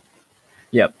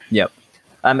 Yep.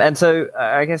 And so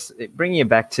I guess bringing you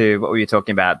back to what we were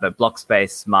talking about, the block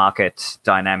space market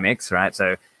dynamics, right?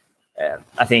 So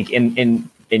I think in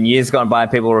years gone by,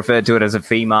 people referred to it as a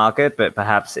fee market, but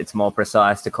perhaps it's more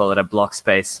precise to call it a block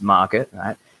space market,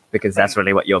 right? Because that's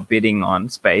really what you're bidding on,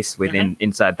 space within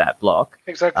inside that block.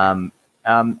 Exactly.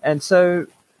 And so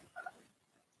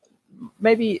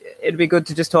maybe it'd be good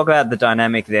to just talk about the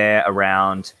dynamic there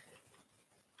around,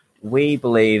 we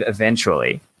believe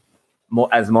eventually,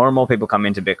 as more and more people come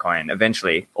into Bitcoin,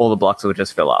 eventually all the blocks will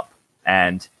just fill up.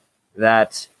 And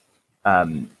that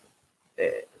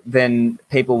then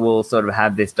people will sort of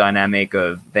have this dynamic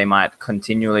of, they might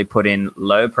continually put in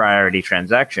low priority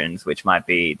transactions, which might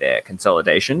be their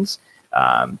consolidations,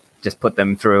 just put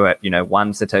them through at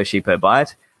 1 Satoshi per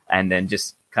byte, and then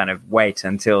just kind of wait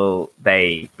until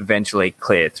they eventually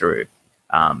clear through.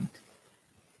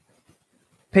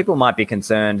 People might be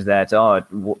concerned that,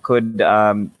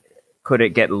 could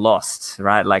it get lost,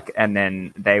 right? Like, and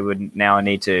then they would now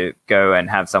need to go and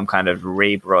have some kind of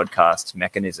rebroadcast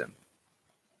mechanism.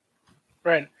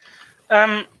 Right.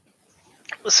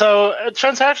 So a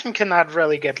transaction cannot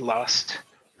really get lost.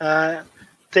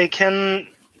 They can.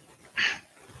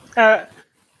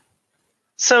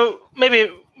 So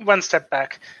maybe one step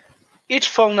back. Each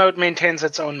full node maintains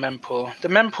its own mempool. The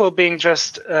mempool being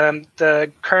just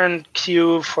the current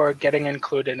queue for getting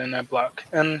included in a block,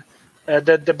 and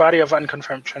the body of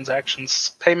unconfirmed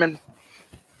transactions, payments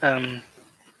that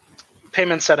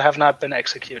have not been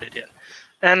executed yet.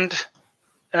 And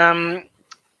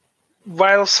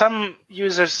while some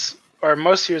users, or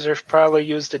most users, probably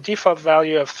use the default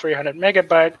value of 300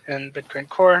 megabyte in Bitcoin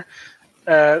Core,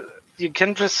 you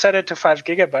can just set it to 5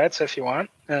 gigabytes if you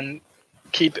want, and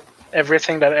keep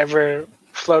everything that ever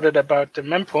floated about the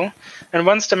mempool. And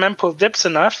once the mempool dips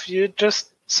enough, you just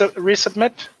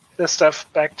resubmit the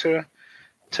stuff back to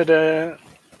the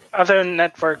other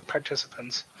network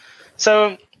participants.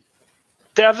 So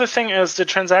the other thing is, the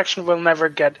transaction will never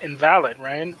get invalid,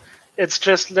 right? It's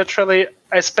just literally,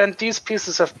 I spent these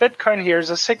pieces of Bitcoin, here's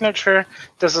a signature,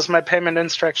 this is my payment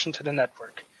instruction to the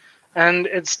network. And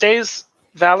it stays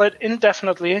valid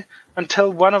indefinitely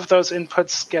until one of those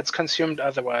inputs gets consumed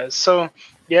otherwise. So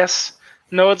yes,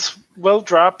 nodes will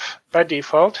drop by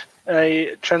default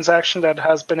a transaction that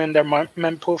has been in their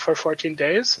mempool for 14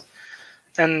 days,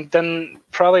 and then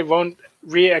probably won't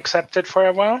re-accept it for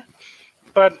a while.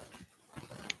 But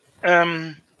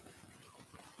other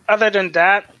than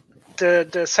that,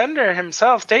 the sender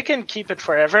himself, they can keep it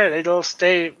forever. It'll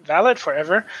stay valid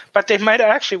forever, but they might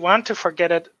actually want to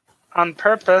forget it on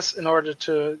purpose in order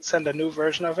to send a new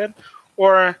version of it.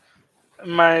 Or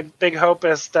my big hope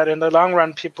is that in the long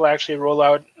run, people actually roll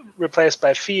out replace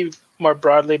by fee more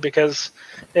broadly, because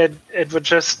it would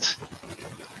just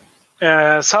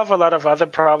solve a lot of other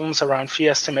problems around fee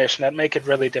estimation that make it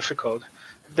really difficult,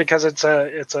 because it's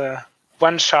a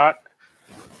one shot.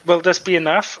 Will this be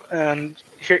enough? And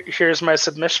here's my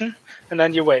submission, and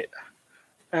then you wait.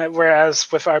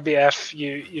 Whereas with RBF,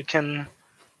 you can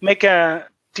make a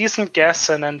decent guess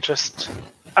and then just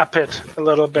up it a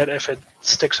little bit if it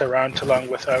sticks around too long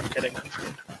without getting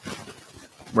confirmed.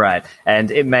 Right.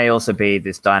 And it may also be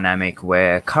this dynamic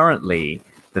where currently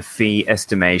the fee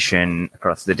estimation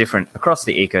across the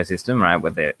ecosystem, right,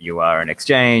 whether you are an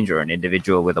exchange or an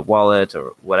individual with a wallet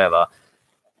or whatever,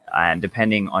 and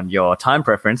depending on your time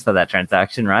preference for that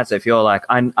transaction, right? So if you're like,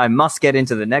 I must get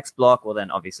into the next block, well,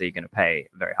 then obviously you're going to pay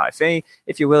a very high fee.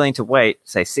 If you're willing to wait,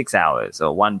 say 6 hours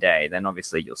or 1 day, then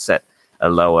obviously you'll set a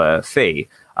lower fee.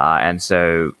 And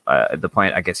so the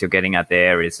point I guess you're getting at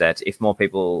there is that if more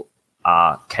people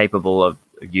are capable of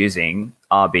using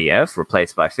RBF,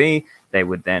 replaced by fee, they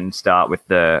would then start with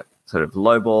the sort of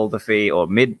lowball the fee or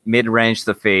mid-range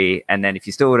the fee. And then if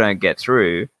you still don't get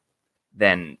through,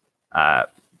 then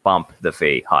bump the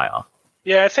fee higher.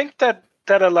 Yeah, I think that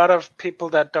a lot of people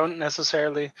that don't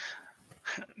necessarily,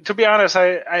 to be honest,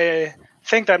 I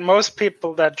think that most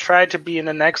people that try to be in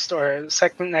the next or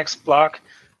second next block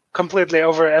completely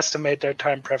overestimate their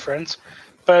time preference.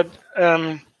 But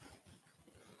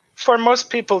for most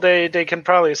people, they can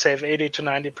probably save 80 to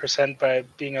 90% by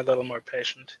being a little more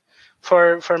patient.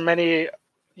 For many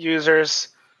users,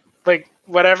 like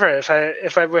whatever,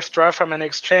 if I withdraw from an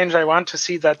exchange, I want to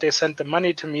see that they sent the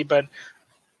money to me, but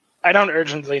I don't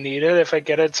urgently need it. If I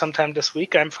get it sometime this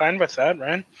week, I'm fine with that,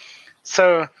 right?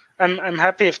 So I'm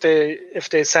happy if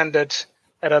they send it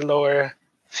at a lower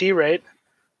fee rate,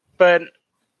 but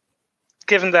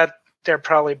given that they're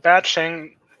probably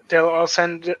batching, they'll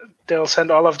send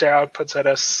all of their outputs at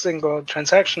a single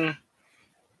transaction,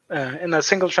 in a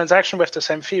single transaction with the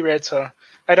same fee rate. So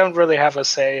I don't really have a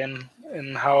say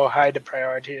in how high the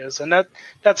priority is, and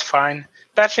that's fine.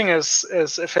 Batching is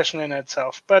efficient in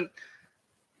itself, but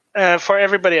for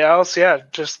everybody else, yeah,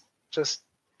 just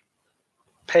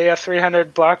pay a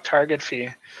 300 block target fee,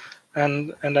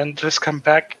 and then just come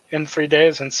back in 3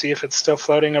 days and see if it's still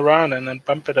floating around, and then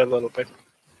bump it a little bit.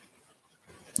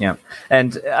 Yeah.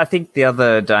 And I think the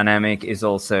other dynamic is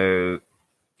also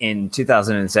in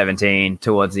 2017,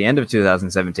 towards the end of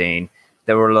 2017,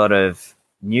 there were a lot of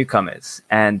newcomers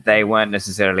and they weren't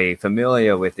necessarily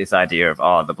familiar with this idea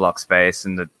of, the block space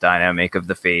and the dynamic of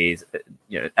the fees,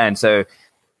 and so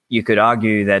you could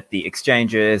argue that the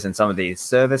exchanges and some of these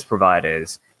service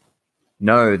providers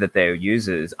know that their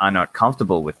users are not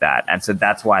comfortable with that. And so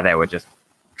that's why they were just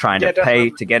trying to pay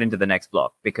to get into the next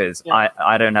block, because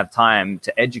I don't have time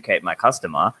to educate my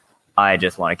customer. I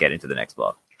just want to get into the next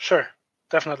block. Sure,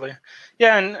 definitely.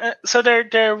 Yeah, and so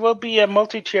there will be a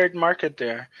multi-tiered market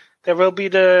there. There will be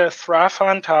the Throff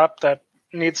on top that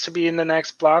needs to be in the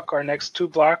next block or next 2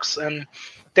 blocks, and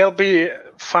they'll be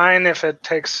fine if it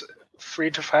takes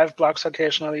 3 to 5 blocks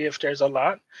occasionally if there's a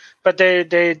lot. But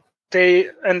they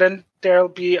and then there'll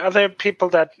be other people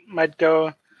that might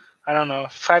go, I don't know,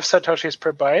 5 satoshis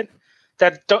per byte,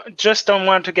 that don't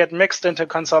want to get mixed into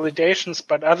consolidations,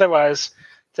 but otherwise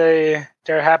they're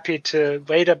happy to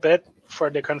wait a bit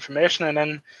for the confirmation, and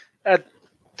then at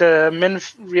the min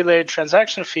relay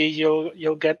transaction fee,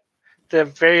 you'll get the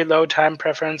very low time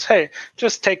preference. Hey,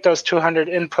 just take those 200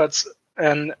 inputs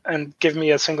and give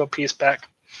me a single piece back.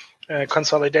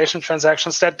 Consolidation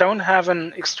transactions that don't have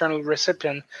an external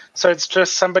recipient, so it's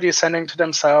just somebody sending to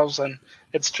themselves, and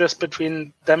it's just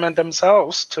between them and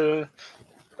themselves to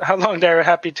how long they're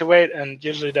happy to wait, and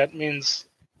usually that means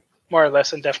more or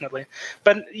less indefinitely.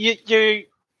 But you're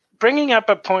bringing up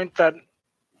a point that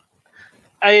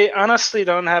I honestly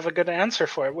don't have a good answer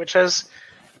for, which is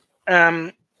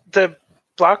the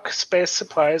block space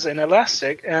supply is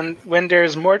inelastic, and when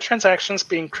there's more transactions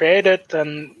being created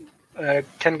than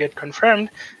can get confirmed,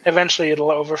 eventually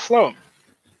it'll overflow.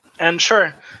 And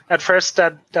sure, at first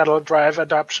that'll drive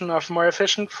adoption of more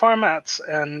efficient formats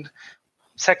and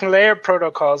second layer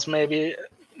protocols,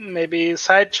 maybe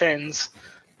side chains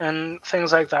and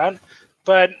things like that.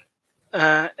 But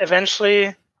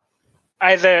eventually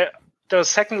either those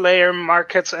second layer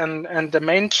markets and the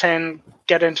main chain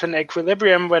get into an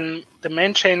equilibrium when the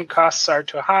main chain costs are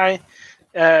too high,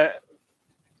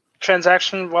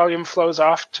 transaction volume flows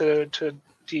off to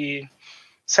the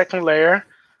second layer,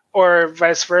 or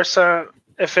vice versa.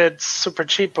 if it's super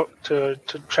cheap to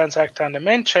transact on the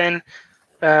main chain,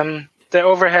 the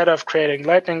overhead of creating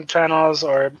Lightning channels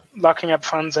or locking up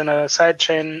funds in a side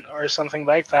chain or something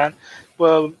like that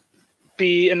will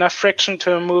be enough friction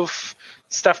to move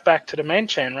stuff back to the main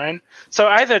chain, right? So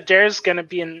either there's going to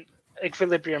be an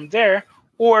equilibrium there,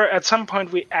 or at some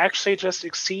point we actually just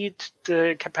exceed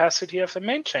the capacity of the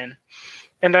main chain.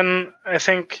 And then I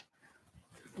think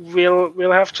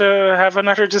we'll have to have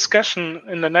another discussion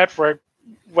in the network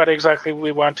what exactly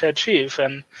we want to achieve.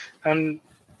 And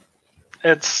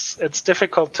it's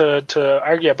difficult to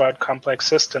argue about complex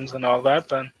systems and all that,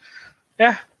 but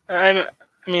yeah, I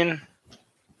mean,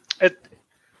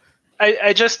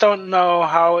 I just don't know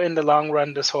how in the long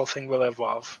run this whole thing will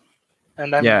evolve,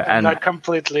 and I'm not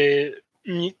completely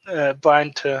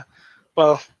blind to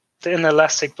the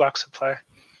inelastic block supply.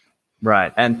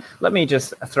 Right, and let me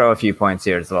just throw a few points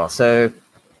here as well. So,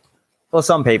 for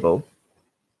some people,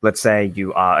 let's say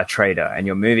you are a trader and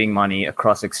you're moving money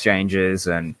across exchanges,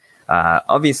 and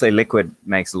obviously Liquid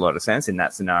makes a lot of sense in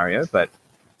that scenario, but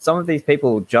some of these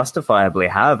people justifiably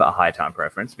have a high time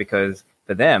preference because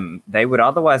for them, they would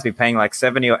otherwise be paying like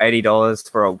 $70 or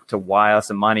 $80 to wire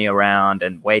some money around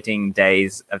and waiting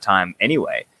days of time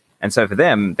anyway. And so for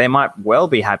them, they might well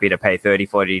be happy to pay $30,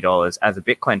 $40 as a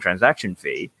Bitcoin transaction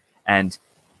fee. And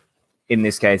in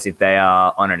this case, if they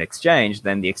are on an exchange,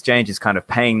 then the exchange is kind of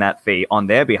paying that fee on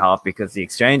their behalf because the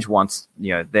exchange wants,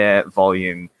 their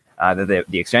volume that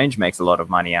the exchange makes a lot of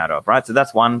money out of, right? So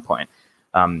that's one point.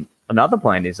 Another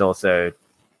point is also,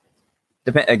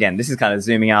 again, this is kind of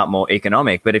zooming out more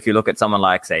economic, but if you look at someone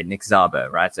like, say, Nick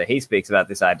Szabo, right? So he speaks about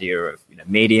this idea of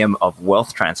medium of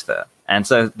wealth transfer. And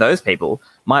so those people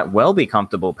might well be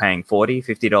comfortable paying $40,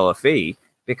 $50 fee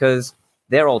because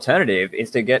their alternative is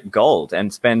to get gold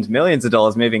and spend millions of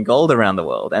dollars moving gold around the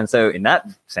world. And so in that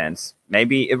sense,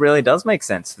 maybe it really does make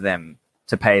sense for them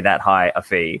to pay that high a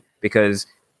fee because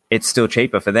it's still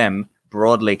cheaper for them,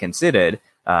 broadly considered,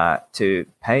 to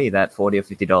pay that $40 or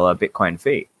 $50 Bitcoin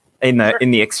fee in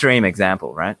the extreme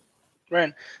example, right?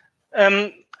 Right.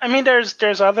 I mean,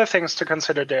 there's other things to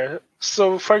consider there.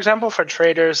 So, for example, for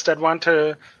traders that want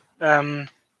to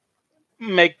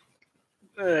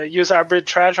use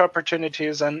arbitrage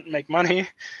opportunities and make money,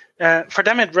 for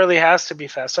them it really has to be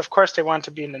fast. Of course, they want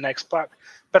to be in the next block,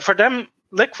 but for them,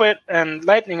 Liquid and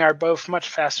Lightning are both much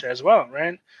faster as well,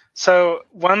 right? So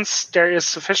once there is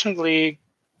sufficiently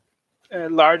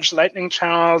large Lightning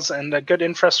channels and a good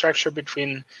infrastructure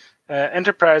between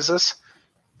enterprises,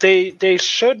 they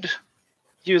should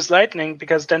use Lightning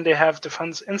because then they have the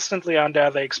funds instantly on the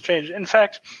other exchange. In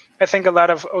fact, I think a lot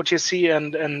of OTC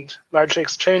and large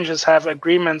exchanges have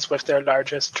agreements with their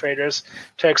largest traders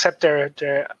to accept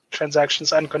their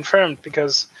transactions unconfirmed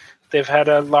because they've had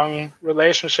a long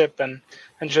relationship and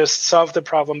just solve the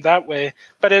problem that way.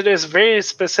 But it is very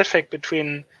specific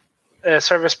between a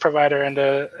service provider and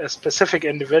a specific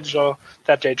individual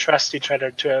that they trust each other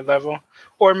to a level,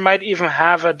 or might even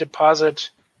have a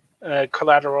deposit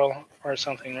collateral or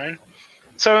something, right?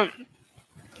 So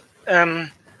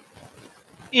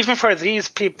even for these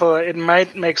people, it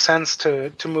might make sense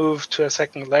to move to a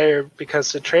second layer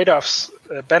because the trade-offs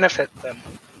benefit them.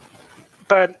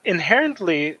 But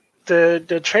inherently,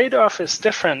 the trade-off is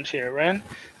different here, right?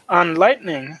 On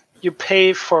Lightning, you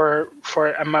pay for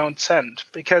amount sent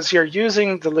because you're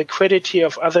using the liquidity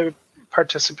of other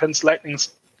participants'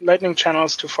 Lightning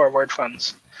channels to forward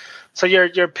funds. So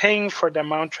you're paying for the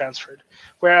amount transferred.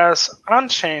 Whereas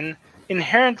on-chain,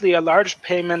 inherently a large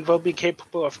payment will be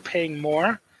capable of paying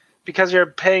more because you're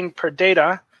paying per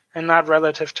data and not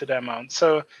relative to the amount.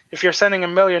 So if you're sending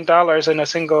 $1 million in a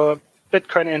single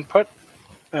Bitcoin input,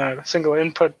 single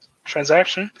input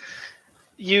transaction,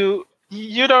 you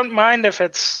don't mind if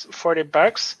it's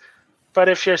 $40, but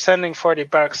if you're sending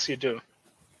 $40, you do.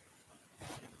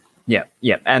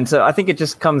 Yeah. And so I think it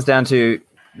just comes down to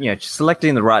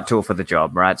selecting the right tool for the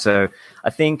job, right? So I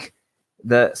think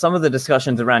some of the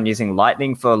discussions around using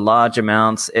Lightning for large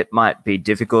amounts, it might be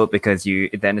difficult because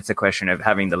then it's a question of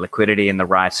having the liquidity in the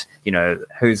right,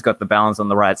 who's got the balance on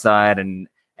the right side. And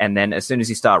then as soon as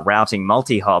you start routing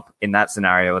multi-hop in that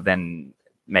scenario, then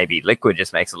maybe Liquid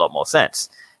just makes a lot more sense.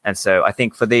 And so I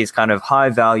think for these kind of high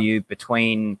value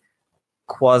between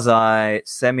quasi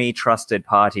semi-trusted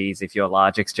parties, if you're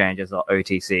large exchanges or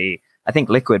OTC, I think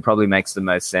Liquid probably makes the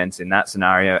most sense in that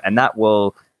scenario. And that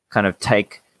will kind of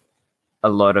take a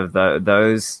lot of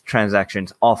those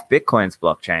transactions off Bitcoin's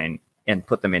blockchain and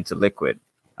put them into Liquid.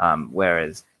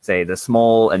 Whereas, say, the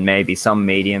small and maybe some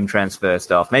medium transfer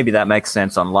stuff, maybe that makes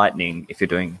sense on Lightning if you're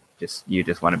doing you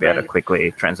just want to be able to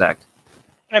quickly transact.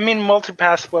 I mean,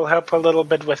 multipath will help a little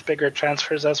bit with bigger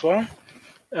transfers as well.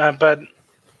 But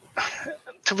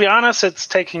to be honest, it's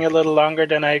taking a little longer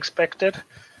than I expected.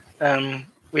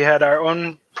 We had our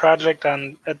own project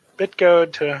at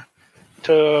BitGo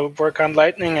to work on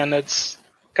Lightning, and it's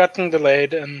gotten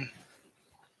delayed. And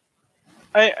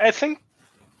I think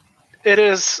it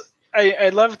is. I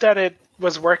love that it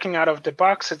was working out of the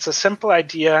box. It's a simple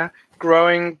idea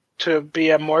growing to be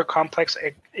a more complex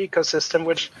ecosystem,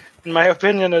 which, in my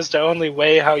opinion, is the only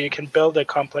way how you can build a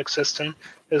complex system,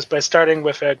 is by starting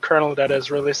with a kernel that is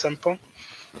really simple.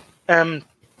 But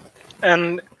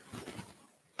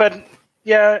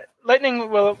yeah, Lightning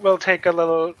will take a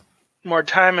little more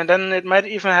time, and then it might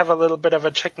even have a little bit of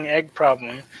a chicken egg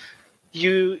problem.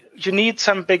 You need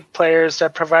some big players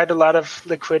that provide a lot of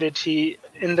liquidity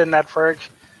in the network,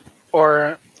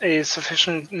 or a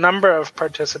sufficient number of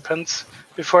participants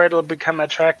before it'll become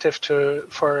attractive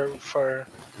for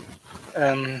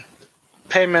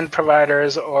payment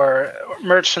providers or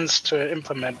merchants to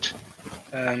implement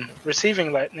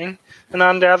receiving Lightning. And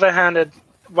on the other hand,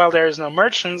 while there is no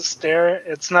merchants there,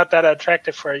 it's not that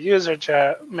attractive for a user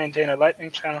to maintain a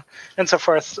Lightning channel and so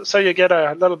forth. So you get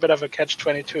a little bit of a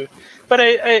catch-22. But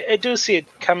I do see it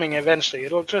coming eventually.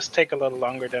 It'll just take a little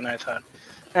longer than I thought.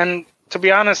 And to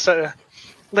be honest,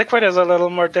 Liquid is a little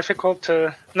more difficult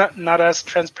to, not as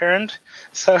transparent.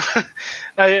 So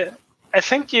I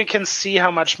think you can see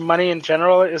how much money in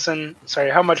general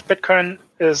how much Bitcoin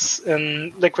is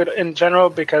in Liquid in general,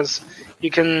 because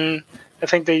you can, I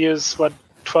think they use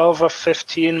 12 or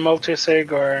 15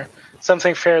 multisig or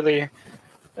something fairly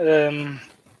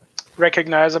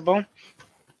recognizable.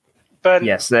 But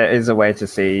yes, there is a way to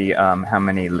see how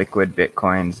many liquid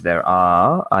Bitcoins there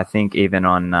are. I think even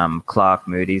on Clark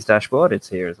Moody's dashboard, it's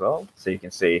here as well. So you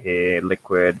can see here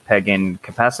liquid peg-in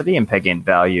capacity and peg-in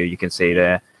value. You can see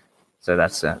there. So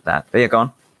that's that. There you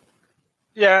go.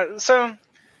 Yeah. So,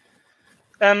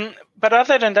 but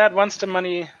other than that, once the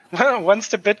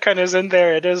Bitcoin is in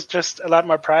there, it is just a lot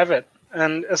more private,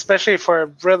 and especially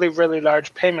for really, really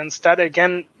large payments, that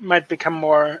again might become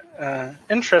more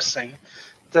interesting.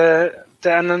 The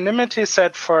anonymity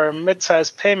set for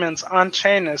mid-sized payments on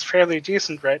chain is fairly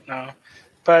decent right now,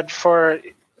 but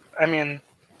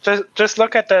just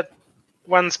look at that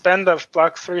one spend of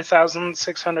block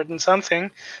 3,600 and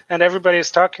something, and everybody's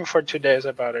talking for 2 days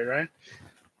about it, right?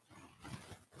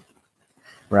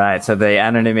 Right. So the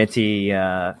anonymity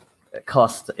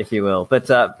cost, if you will, but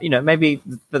maybe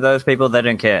for those people, they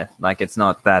don't care. Like, it's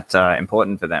not that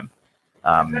important for them.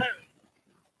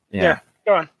 Yeah.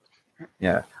 Go on.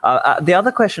 Yeah. The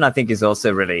other question I think is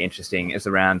also really interesting is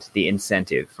around the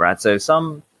incentive, right?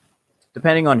 So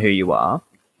depending on who you are,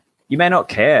 you may not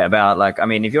care about,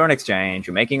 if you're on exchange,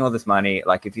 you're making all this money.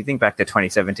 Like, if you think back to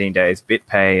 2017 days,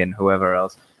 BitPay and whoever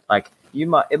else, it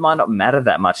might not matter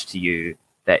that much to you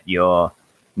that you're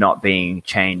not being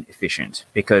chain efficient,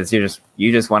 because you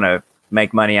just want to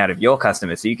make money out of your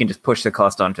customers, so you can just push the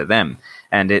cost onto them.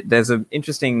 And there's an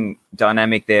interesting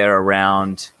dynamic there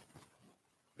around,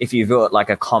 if you've got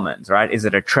a commons, right? Is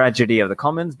it a tragedy of the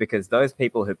commons? Because those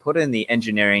people who put in the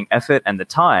engineering effort and the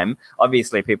time,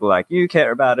 obviously people like you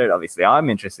care about it. Obviously I'm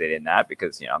interested in that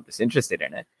because, I'm just interested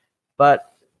in it.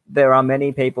 But there are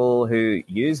many people who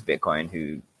use Bitcoin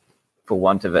who, for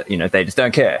want of it, they just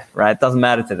don't care, right? It doesn't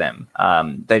matter to them.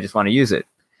 They just want to use it.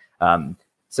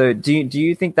 So do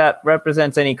you think that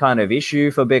represents any kind of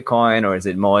issue for Bitcoin, or is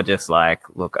it more just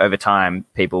look, over time,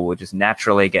 people will just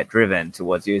naturally get driven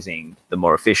towards using the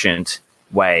more efficient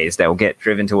ways? They'll get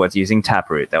driven towards using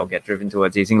Taproot. They'll get driven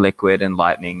towards using Liquid and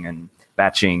Lightning and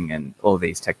batching and all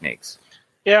these techniques.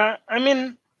 Yeah,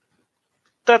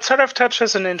 that sort of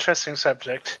touches an interesting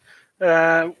subject.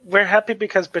 We're happy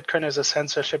because Bitcoin is a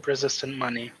censorship-resistant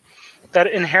money. That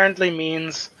inherently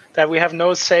means that we have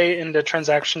no say in the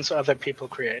transactions other people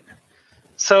create.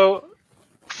 So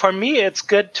for me, it's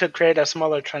good to create a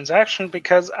smaller transaction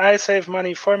because I save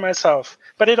money for myself.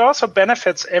 But it also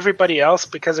benefits everybody else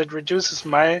because it reduces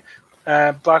my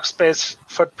block space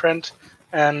footprint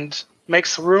and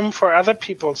makes room for other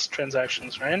people's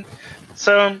transactions, right?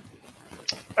 So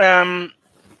in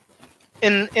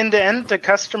the end, the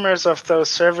customers of those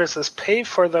services pay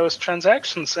for those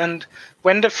transactions. And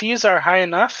when the fees are high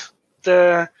enough,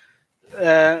 the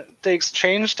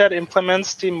exchange that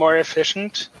implements the more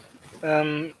efficient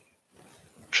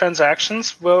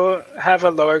transactions will have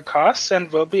a lower cost and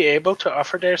will be able to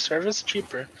offer their service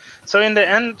cheaper. So in the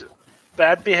end,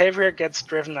 bad behavior gets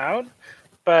driven out.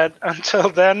 But until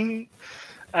then,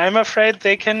 I'm afraid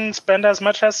they can spend as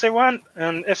much as they want.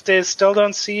 And if they still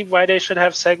don't see why they should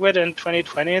have SegWit in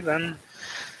 2020, then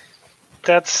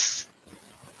that's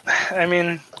I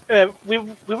mean, we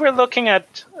were looking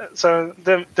at so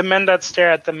the men that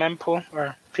stare at the mempool,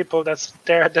 or people that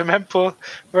stare at the mempool,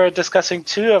 were discussing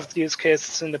two of these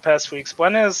cases in the past weeks.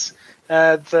 One is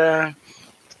the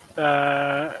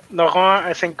Laurent,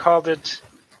 I think, called it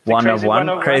the Crazy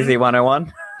 101. Crazy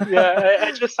 101. Yeah,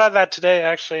 I just saw that today,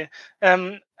 actually.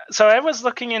 So I was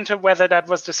looking into whether that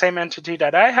was the same entity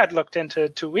that I had looked into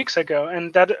 2 weeks ago,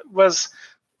 and that was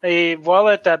a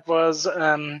wallet that was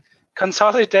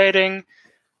consolidating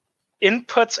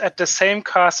inputs at the same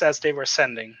cost as they were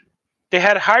sending. They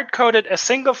had hard-coded a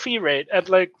single fee rate at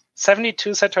like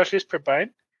 72 satoshis per byte.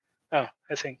 Oh,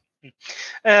 I think.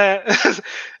 A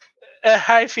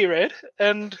high fee rate,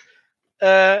 and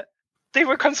they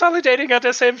were consolidating at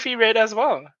the same fee rate as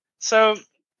well. So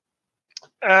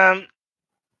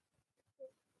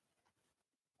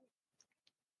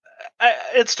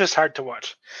it's just hard to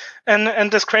watch.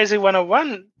 And this Crazy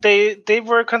 101, they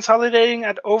were consolidating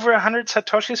at over 100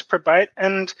 satoshis per byte,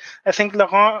 and I think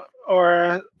Laurent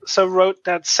or so wrote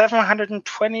that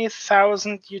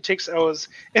 720,000 UTXOs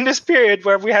in this period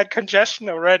where we had congestion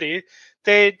already.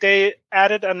 They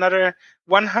added another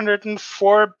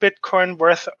 104 Bitcoin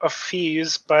worth of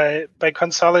fees by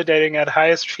consolidating at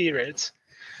highest fee rates.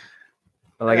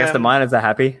 Well, I guess the miners are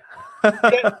happy.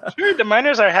 Yeah, sure, the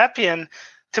miners are happy, and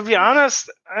to be honest,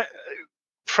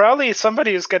 probably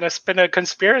somebody is going to spin a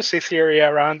conspiracy theory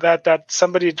around that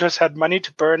somebody just had money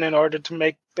to burn in order to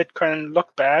make Bitcoin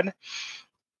look bad.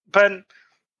 But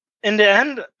in the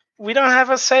end, we don't have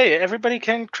a say. Everybody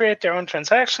can create their own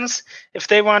transactions. If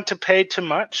they want to pay too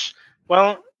much,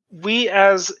 well, we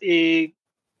as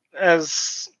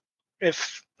if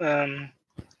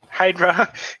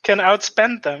Hydra can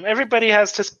outspend them. Everybody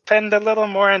has to spend a little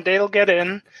more and they'll get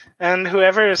in. And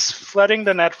whoever is flooding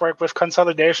the network with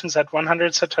consolidations at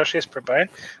 100 satoshis per byte,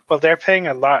 well, they're paying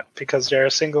a lot because they're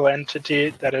a single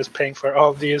entity that is paying for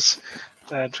all these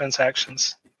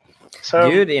transactions.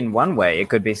 So, dude, in one way, it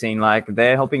could be seen like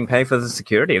they're helping pay for the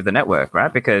security of the network,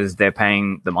 right? Because they're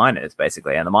paying the miners,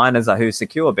 basically. And the miners are who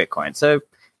secure Bitcoin. So,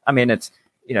 I mean, it's,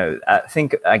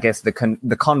 I guess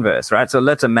the converse, right? So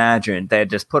let's imagine they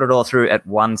just put it all through at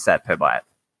 1 sat per byte.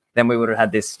 Then we would have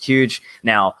had this huge.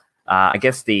 Now, I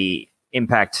guess the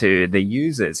impact to the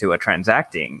users who are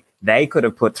transacting, they could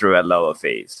have put through at lower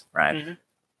fees, right? Mm-hmm.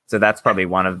 So that's probably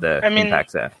one of the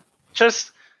impacts there.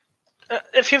 Just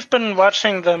if you've been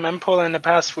watching the mempool in the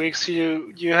past weeks,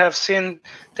 you have seen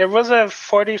there was a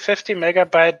 40-50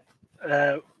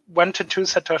 megabyte 1 to 2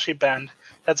 Satoshi band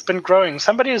that's been growing.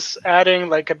 Somebody's adding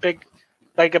about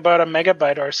a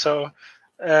megabyte or so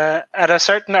at a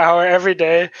certain hour every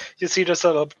day. You see this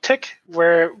little tick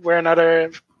where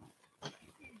another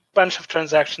bunch of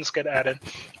transactions get added,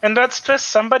 and that's just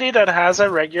somebody that has a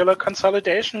regular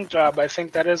consolidation job. I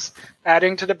think that is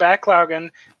adding to the backlog,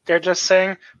 and they're just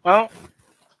saying, well,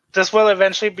 this will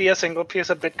eventually be a single piece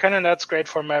of Bitcoin, and that's great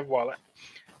for my wallet,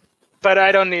 but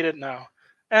I don't need it now.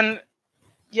 And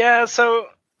yeah, so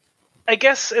I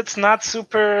guess it's not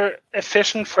super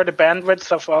efficient for the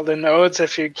bandwidth of all the nodes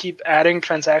if you keep adding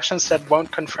transactions that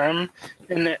won't confirm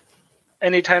in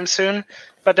anytime soon.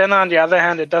 But then on the other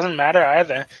hand, it doesn't matter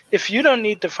either. If you don't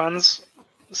need the funds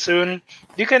soon,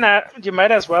 you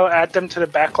might as well add them to the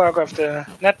backlog of the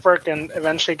network and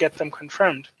eventually get them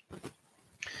confirmed.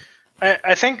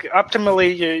 I think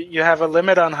optimally you have a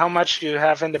limit on how much you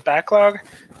have in the backlog,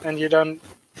 and you don't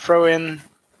throw in,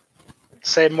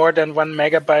 say, more than 1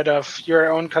 megabyte of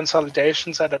your own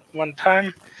consolidations at one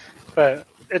time. But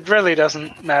it really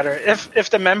doesn't matter.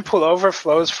 If the mempool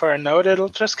overflows for a node, it'll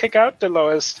just kick out the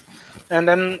lowest, and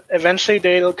then eventually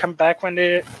they'll come back when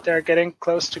they're getting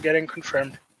close to getting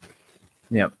confirmed.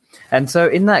 Yep. And so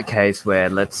in that case where,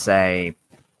 let's say,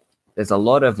 there's a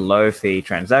lot of low fee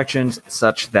transactions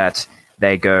such that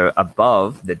they go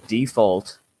above the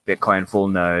default Bitcoin full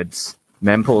nodes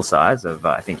mempool size of,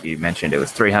 I think you mentioned it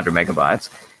was 300 megabytes.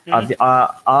 Mm-hmm.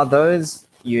 Are those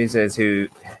users who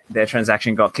their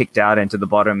transaction got kicked out into the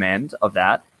bottom end of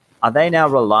that, are they now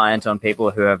reliant on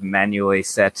people who have manually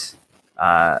set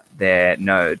their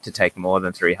node to take more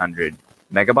than 300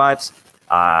 megabytes?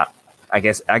 I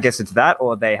guess it's that,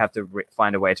 or they have to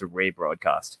find a way to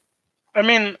rebroadcast. I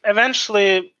mean,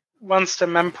 eventually, once the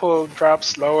mempool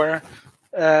drops lower,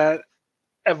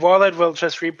 a wallet will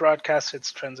just rebroadcast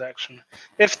its transaction.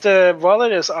 If the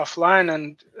wallet is offline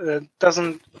and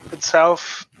doesn't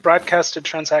itself broadcast the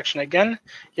transaction again,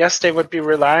 yes, they would be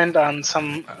reliant on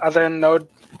some other node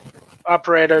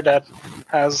operator that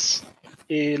has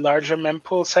a larger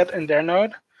mempool set in their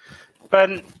node.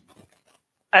 But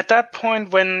at that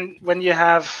point, when you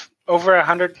have over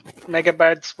 100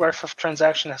 megabytes worth of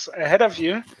transactions ahead of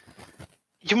you,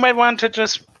 you might want to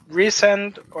just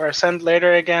resend or send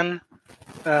later again.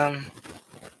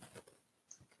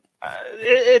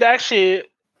 It actually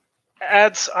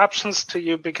adds options to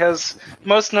you because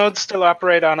most nodes still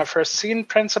operate on a first seen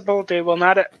principle. They will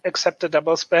not accept a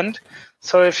double spend.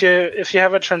 So if you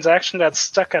have a transaction that's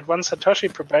stuck at 1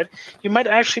 Satoshi per byte, you might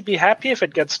actually be happy if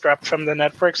it gets dropped from the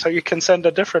network so you can send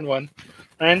a different one,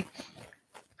 right?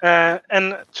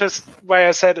 And just why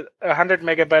I said 100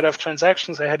 megabyte of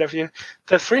transactions ahead of you,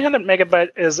 the 300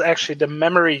 megabyte is actually the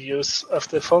memory use of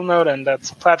the full node, and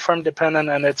that's platform dependent,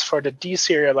 and it's for the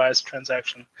deserialized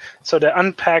transaction. So the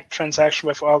unpacked transaction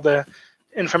with all the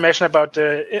information about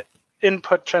the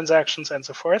input transactions and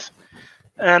so forth.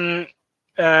 And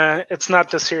it's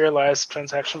not the serialized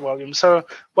transaction volume. So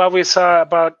while we saw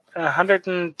about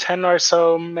 110 or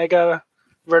so mega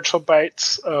virtual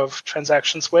bytes of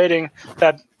transactions waiting,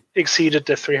 that exceeded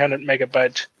the 300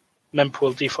 megabyte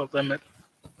mempool default limit.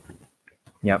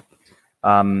 Yep.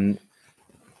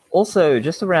 Also,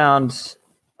 just around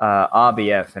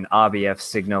RBF and RBF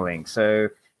signaling. So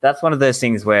that's one of those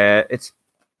things where it's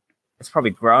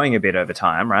probably growing a bit over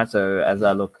time, right? So as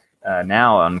I look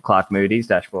now on Clark Moody's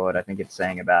dashboard, I think it's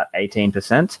saying about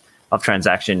 18% of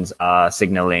transactions are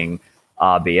signaling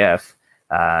RBF.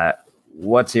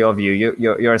 What's your view?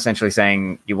 You're essentially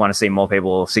saying you want to see more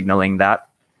people signaling that,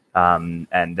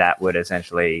 and that would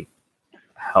essentially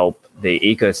help the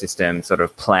ecosystem sort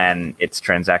of plan its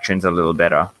transactions a little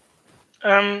better.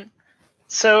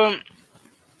 So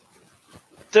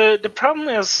the problem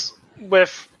is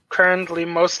with currently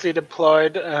mostly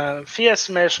deployed fee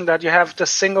estimation that you have the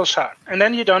single shot, and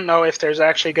then you don't know if there's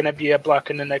actually going to be a block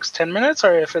in the next 10 minutes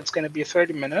or if it's going to be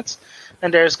 30 minutes,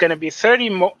 and there's going to be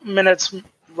 30 minutes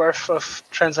worth of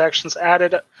transactions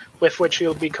added with which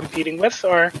you'll be competing with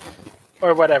or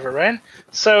whatever, right?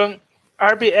 So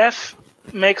RBF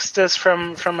makes this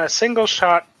from a single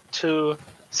shot to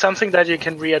something that you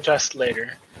can readjust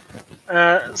later.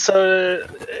 So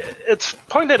it's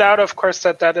pointed out, of course,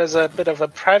 that is a bit of a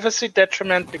privacy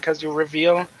detriment because you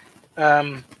reveal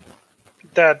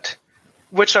that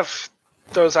which of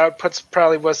those outputs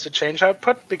probably was the change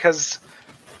output, because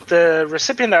the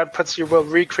recipient outputs you will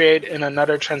recreate in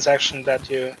another transaction that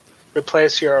you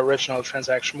replace your original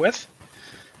transaction with.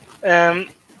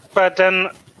 But then,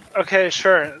 okay,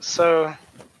 sure. So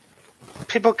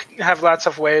people have lots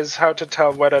of ways how to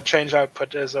tell what a change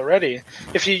output is already.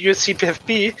 If you use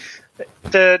CPFP,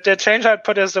 the change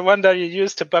output is the one that you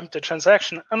use to bump the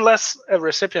transaction, unless a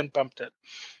recipient bumped it.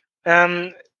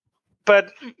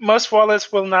 But most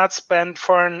wallets will not spend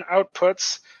foreign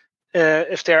outputs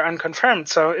if they're unconfirmed.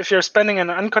 So if you're spending an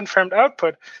unconfirmed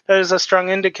output, that is a strong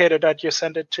indicator that you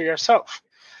send it to yourself.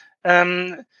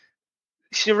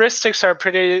 Heuristics are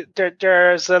pretty.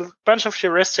 There's a bunch of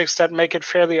heuristics that make it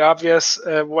fairly obvious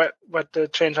what the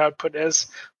change output is.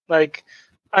 Like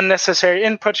unnecessary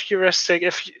input heuristic.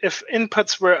 If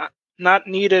inputs were not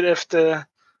needed, if the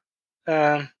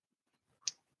I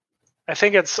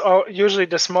think it's usually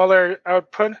the smaller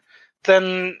output,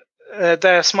 then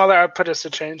the smaller output is the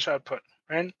change output,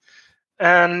 right?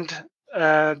 And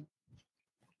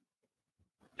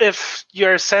if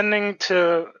you're sending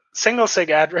to single sig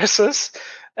addresses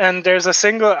and there's a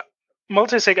single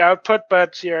multisig output,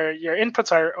 but your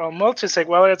inputs are all multisig,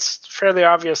 well, it's fairly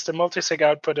obvious the multisig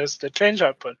output is the change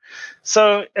output.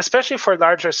 So especially for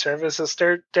larger services,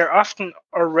 there often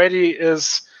already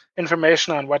is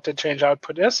information on what the change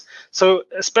output is. So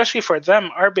especially for them,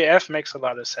 RBF makes a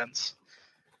lot of sense.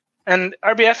 And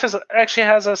RBF actually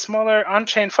has a smaller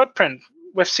on-chain footprint.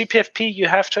 With CPFP, you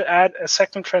have to add a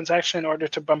second transaction in order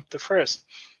to bump the first.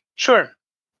 Sure,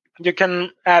 you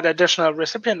can add additional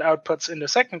recipient outputs in the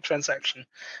second transaction,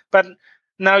 but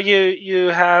now you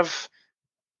have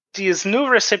these new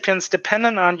recipients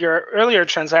dependent on your earlier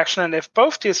transaction, and if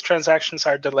both these transactions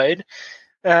are delayed,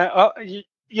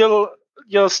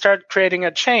 you'll start creating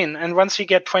a chain. And once you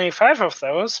get 25 of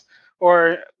those,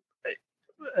 or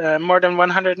more than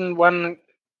 101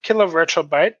 kilo virtual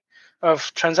byte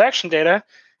of transaction data,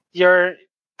 you're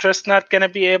just not going to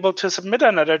be able to submit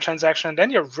another transaction, and then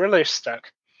you're really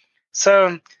stuck.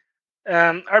 So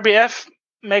RBF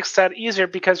makes that easier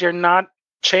because you're not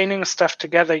chaining stuff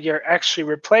together. You're actually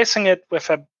replacing it with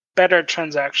a better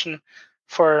transaction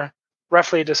for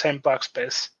roughly the same block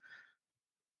space.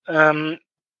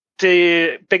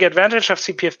 The big advantage of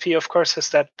CPFP, of course, is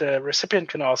that the recipient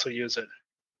can also use it.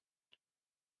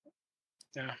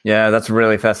 Yeah, that's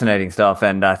really fascinating stuff.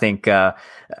 And I think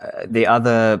the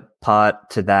other part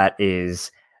to that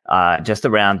is just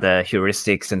around the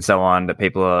heuristics and so on that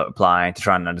people are applying to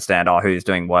try and understand who's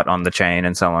doing what on the chain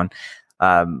and so on.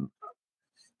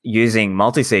 using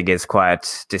multisig is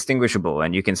quite distinguishable,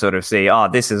 and you can sort of see,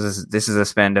 this is a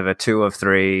spend of a 2 of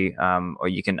 3, or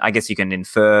you can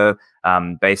infer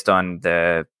based on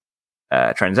the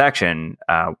transaction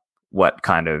what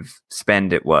kind of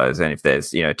spend it was, and if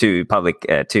there's two public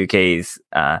two keys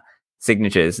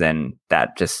signatures, then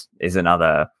that just is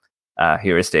another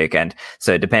heuristic. And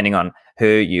so depending on who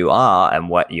you are and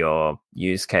what your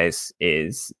use case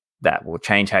is, that will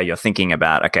change how you're thinking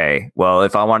about, okay, well,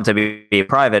 if I wanted to be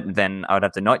private, then I would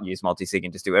have to not use multi-sig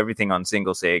and just do everything on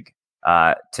single sig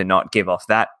to not give off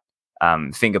that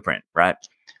fingerprint, right?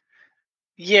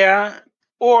 Yeah.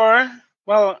 Or,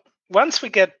 well, once we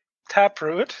get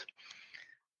Taproot,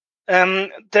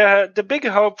 the big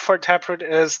hope for Taproot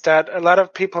is that a lot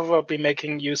of people will be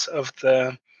making use of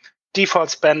the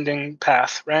default spending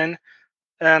path, right?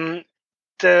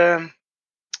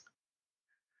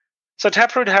 So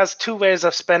Taproot has 2 ways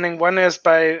of spending. One is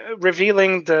by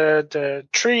revealing the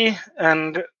tree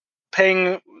and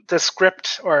paying the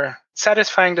script or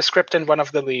satisfying the script in one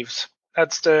of the leaves.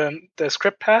 That's the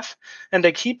script path. And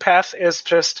the key path is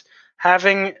just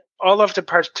having all of the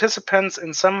participants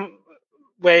in some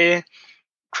way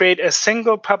create a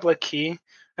single public key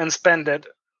and spend it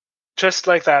just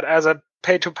like that as a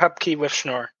pay-to-pub key with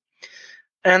Schnorr.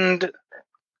 And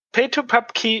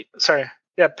pay-to-pub key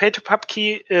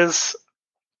is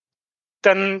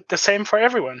then the same for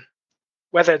everyone.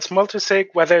 Whether it's multisig,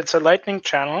 whether it's a Lightning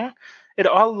channel, it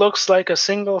all looks like a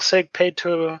single sig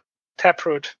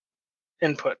pay-to-Taproot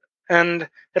input. And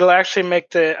it'll actually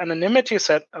make the anonymity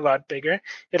set a lot bigger.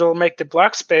 It'll make the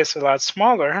block space a lot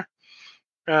smaller.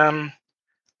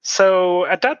 So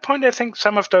at that point, I think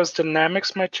some of those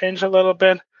dynamics might change a little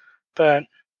bit, but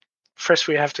first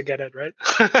we have to get it right.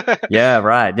 Yeah,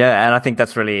 right. Yeah, and I think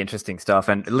that's really interesting stuff.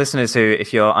 And listeners who,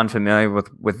 if you're unfamiliar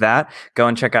with that, go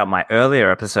and check out my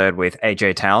earlier episode with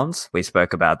AJ Towns. We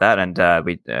spoke about that, and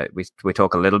we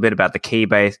talk a little bit about the key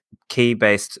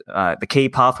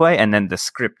pathway, and then the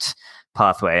script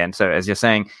pathway. And so, as you're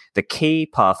saying, the key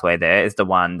pathway there is the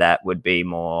one that would be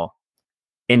more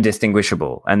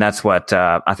indistinguishable, and that's what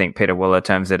I think Peter Wuller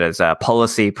terms it as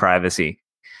policy privacy.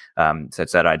 So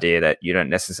it's that idea that you don't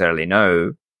necessarily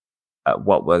know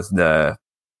what was the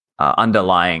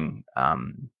underlying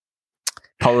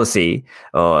policy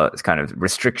or kind of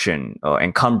restriction or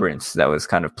encumbrance that was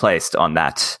kind of placed on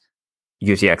that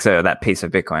UTXO, that piece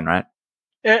of Bitcoin, right?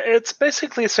 It's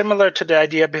basically similar to the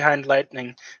idea behind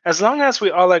Lightning. As long as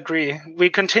we all agree, we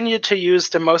continue to use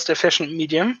the most efficient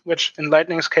medium, which in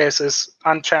Lightning's case is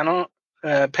on-channel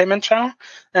payment channel,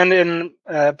 and in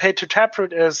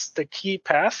pay-to-Taproot is the key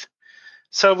path.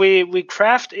 So we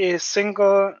craft a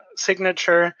single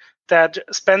signature that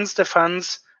spends the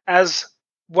funds as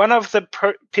one of the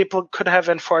people could have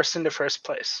enforced in the first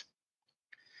place.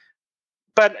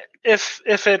 But if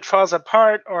it falls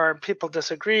apart or people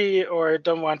disagree or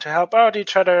don't want to help out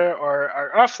each other or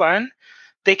are offline,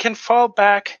 they can fall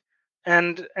back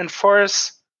and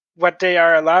enforce what they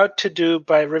are allowed to do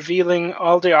by revealing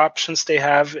all the options they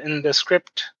have in the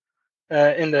script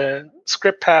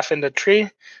path in the tree,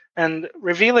 and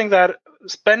revealing that,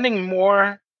 spending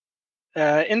more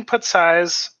input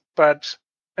size, but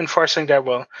enforcing their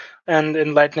will. And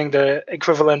in Lightning, the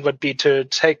equivalent would be to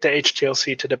take the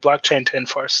HTLC to the blockchain to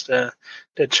enforce the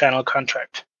channel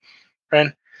contract,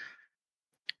 right?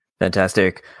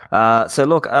 Fantastic. So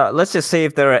look, let's just see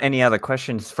if there are any other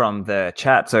questions from the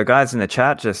chat. So guys in the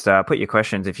chat, just put your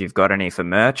questions if you've got any for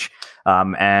Merch.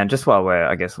 And just while we're,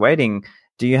 I guess, waiting,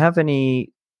 do you have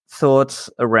any thoughts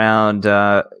around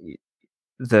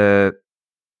the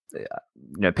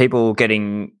people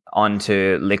getting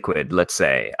onto Liquid, let's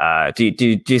say? Do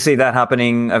you see that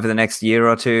happening over the next year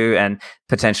or two, and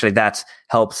potentially that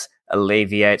helps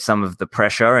alleviate some of the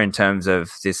pressure in terms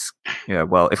of this,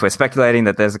 well, if we're speculating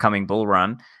that there's a coming bull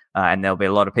run and there'll be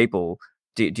a lot of people,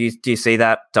 do you see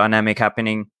that dynamic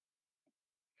happening?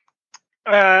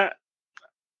 I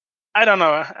don't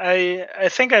know. I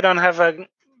think I don't have a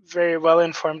very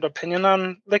well-informed opinion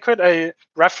on Liquid. I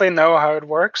roughly know how it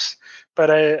works,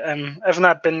 but I've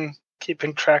not been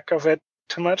keeping track of it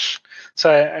too much,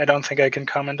 so I don't think I can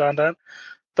comment on that.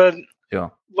 But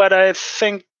sure. What I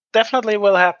think definitely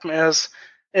will happen is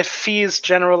if fees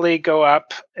generally go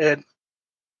up, it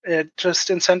just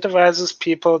incentivizes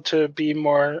people to be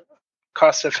more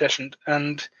cost efficient,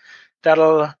 and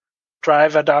that'll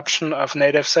drive adoption of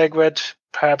native SegWit,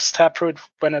 perhaps Taproot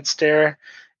when it's there.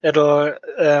 It'll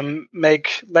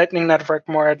make Lightning Network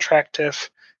more attractive.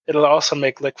 It'll also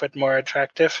make Liquid more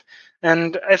attractive.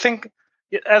 And I think,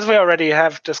 as we already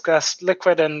have discussed,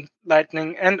 Liquid and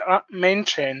Lightning and main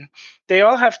chain, they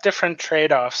all have different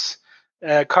trade-offs.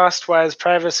 cost-wise,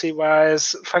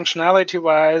 privacy-wise,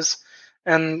 functionality-wise,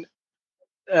 and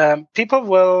people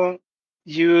will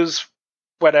use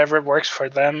whatever works for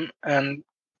them and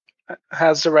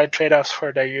has the right trade-offs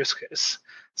for their use case.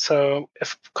 So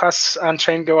if costs on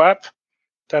chain go up,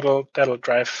 that'll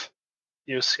drive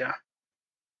use.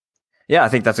 Yeah, I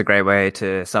think that's a great way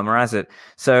to summarize it.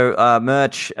 So,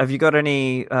 Murch, have you got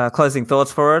any closing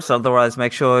thoughts for us? Otherwise,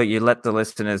 make sure you let the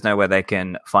listeners know where they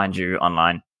can find you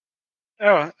online.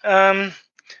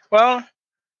 Well,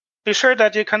 be sure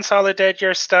that you consolidate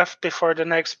your stuff before the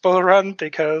next bull run,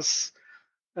 because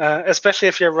especially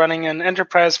if you're running an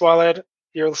enterprise wallet,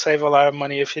 you'll save a lot of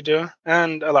money if you do,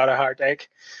 and a lot of heartache.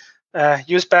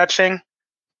 Use batching.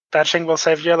 Batching will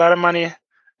save you a lot of money.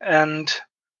 And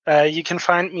you can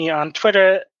find me on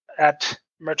Twitter at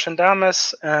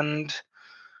Merchandamus. And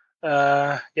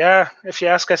if you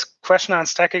ask a question on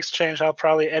Stack Exchange, I'll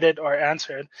probably edit or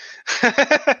answer it.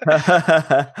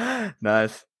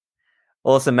 Nice.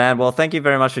 Awesome, man. Well, thank you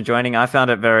very much for joining. I found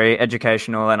it very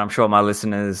educational, and I'm sure my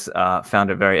listeners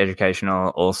found it very educational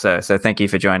also. So thank you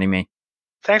for joining me.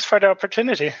 Thanks for the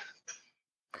opportunity.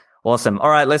 Awesome. All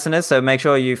right, listeners. So make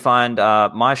sure you find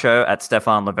my show at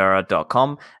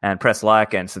stefanlivera.com and press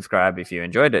like and subscribe if you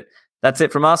enjoyed it. That's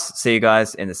it from us. See you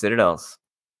guys in the Citadels.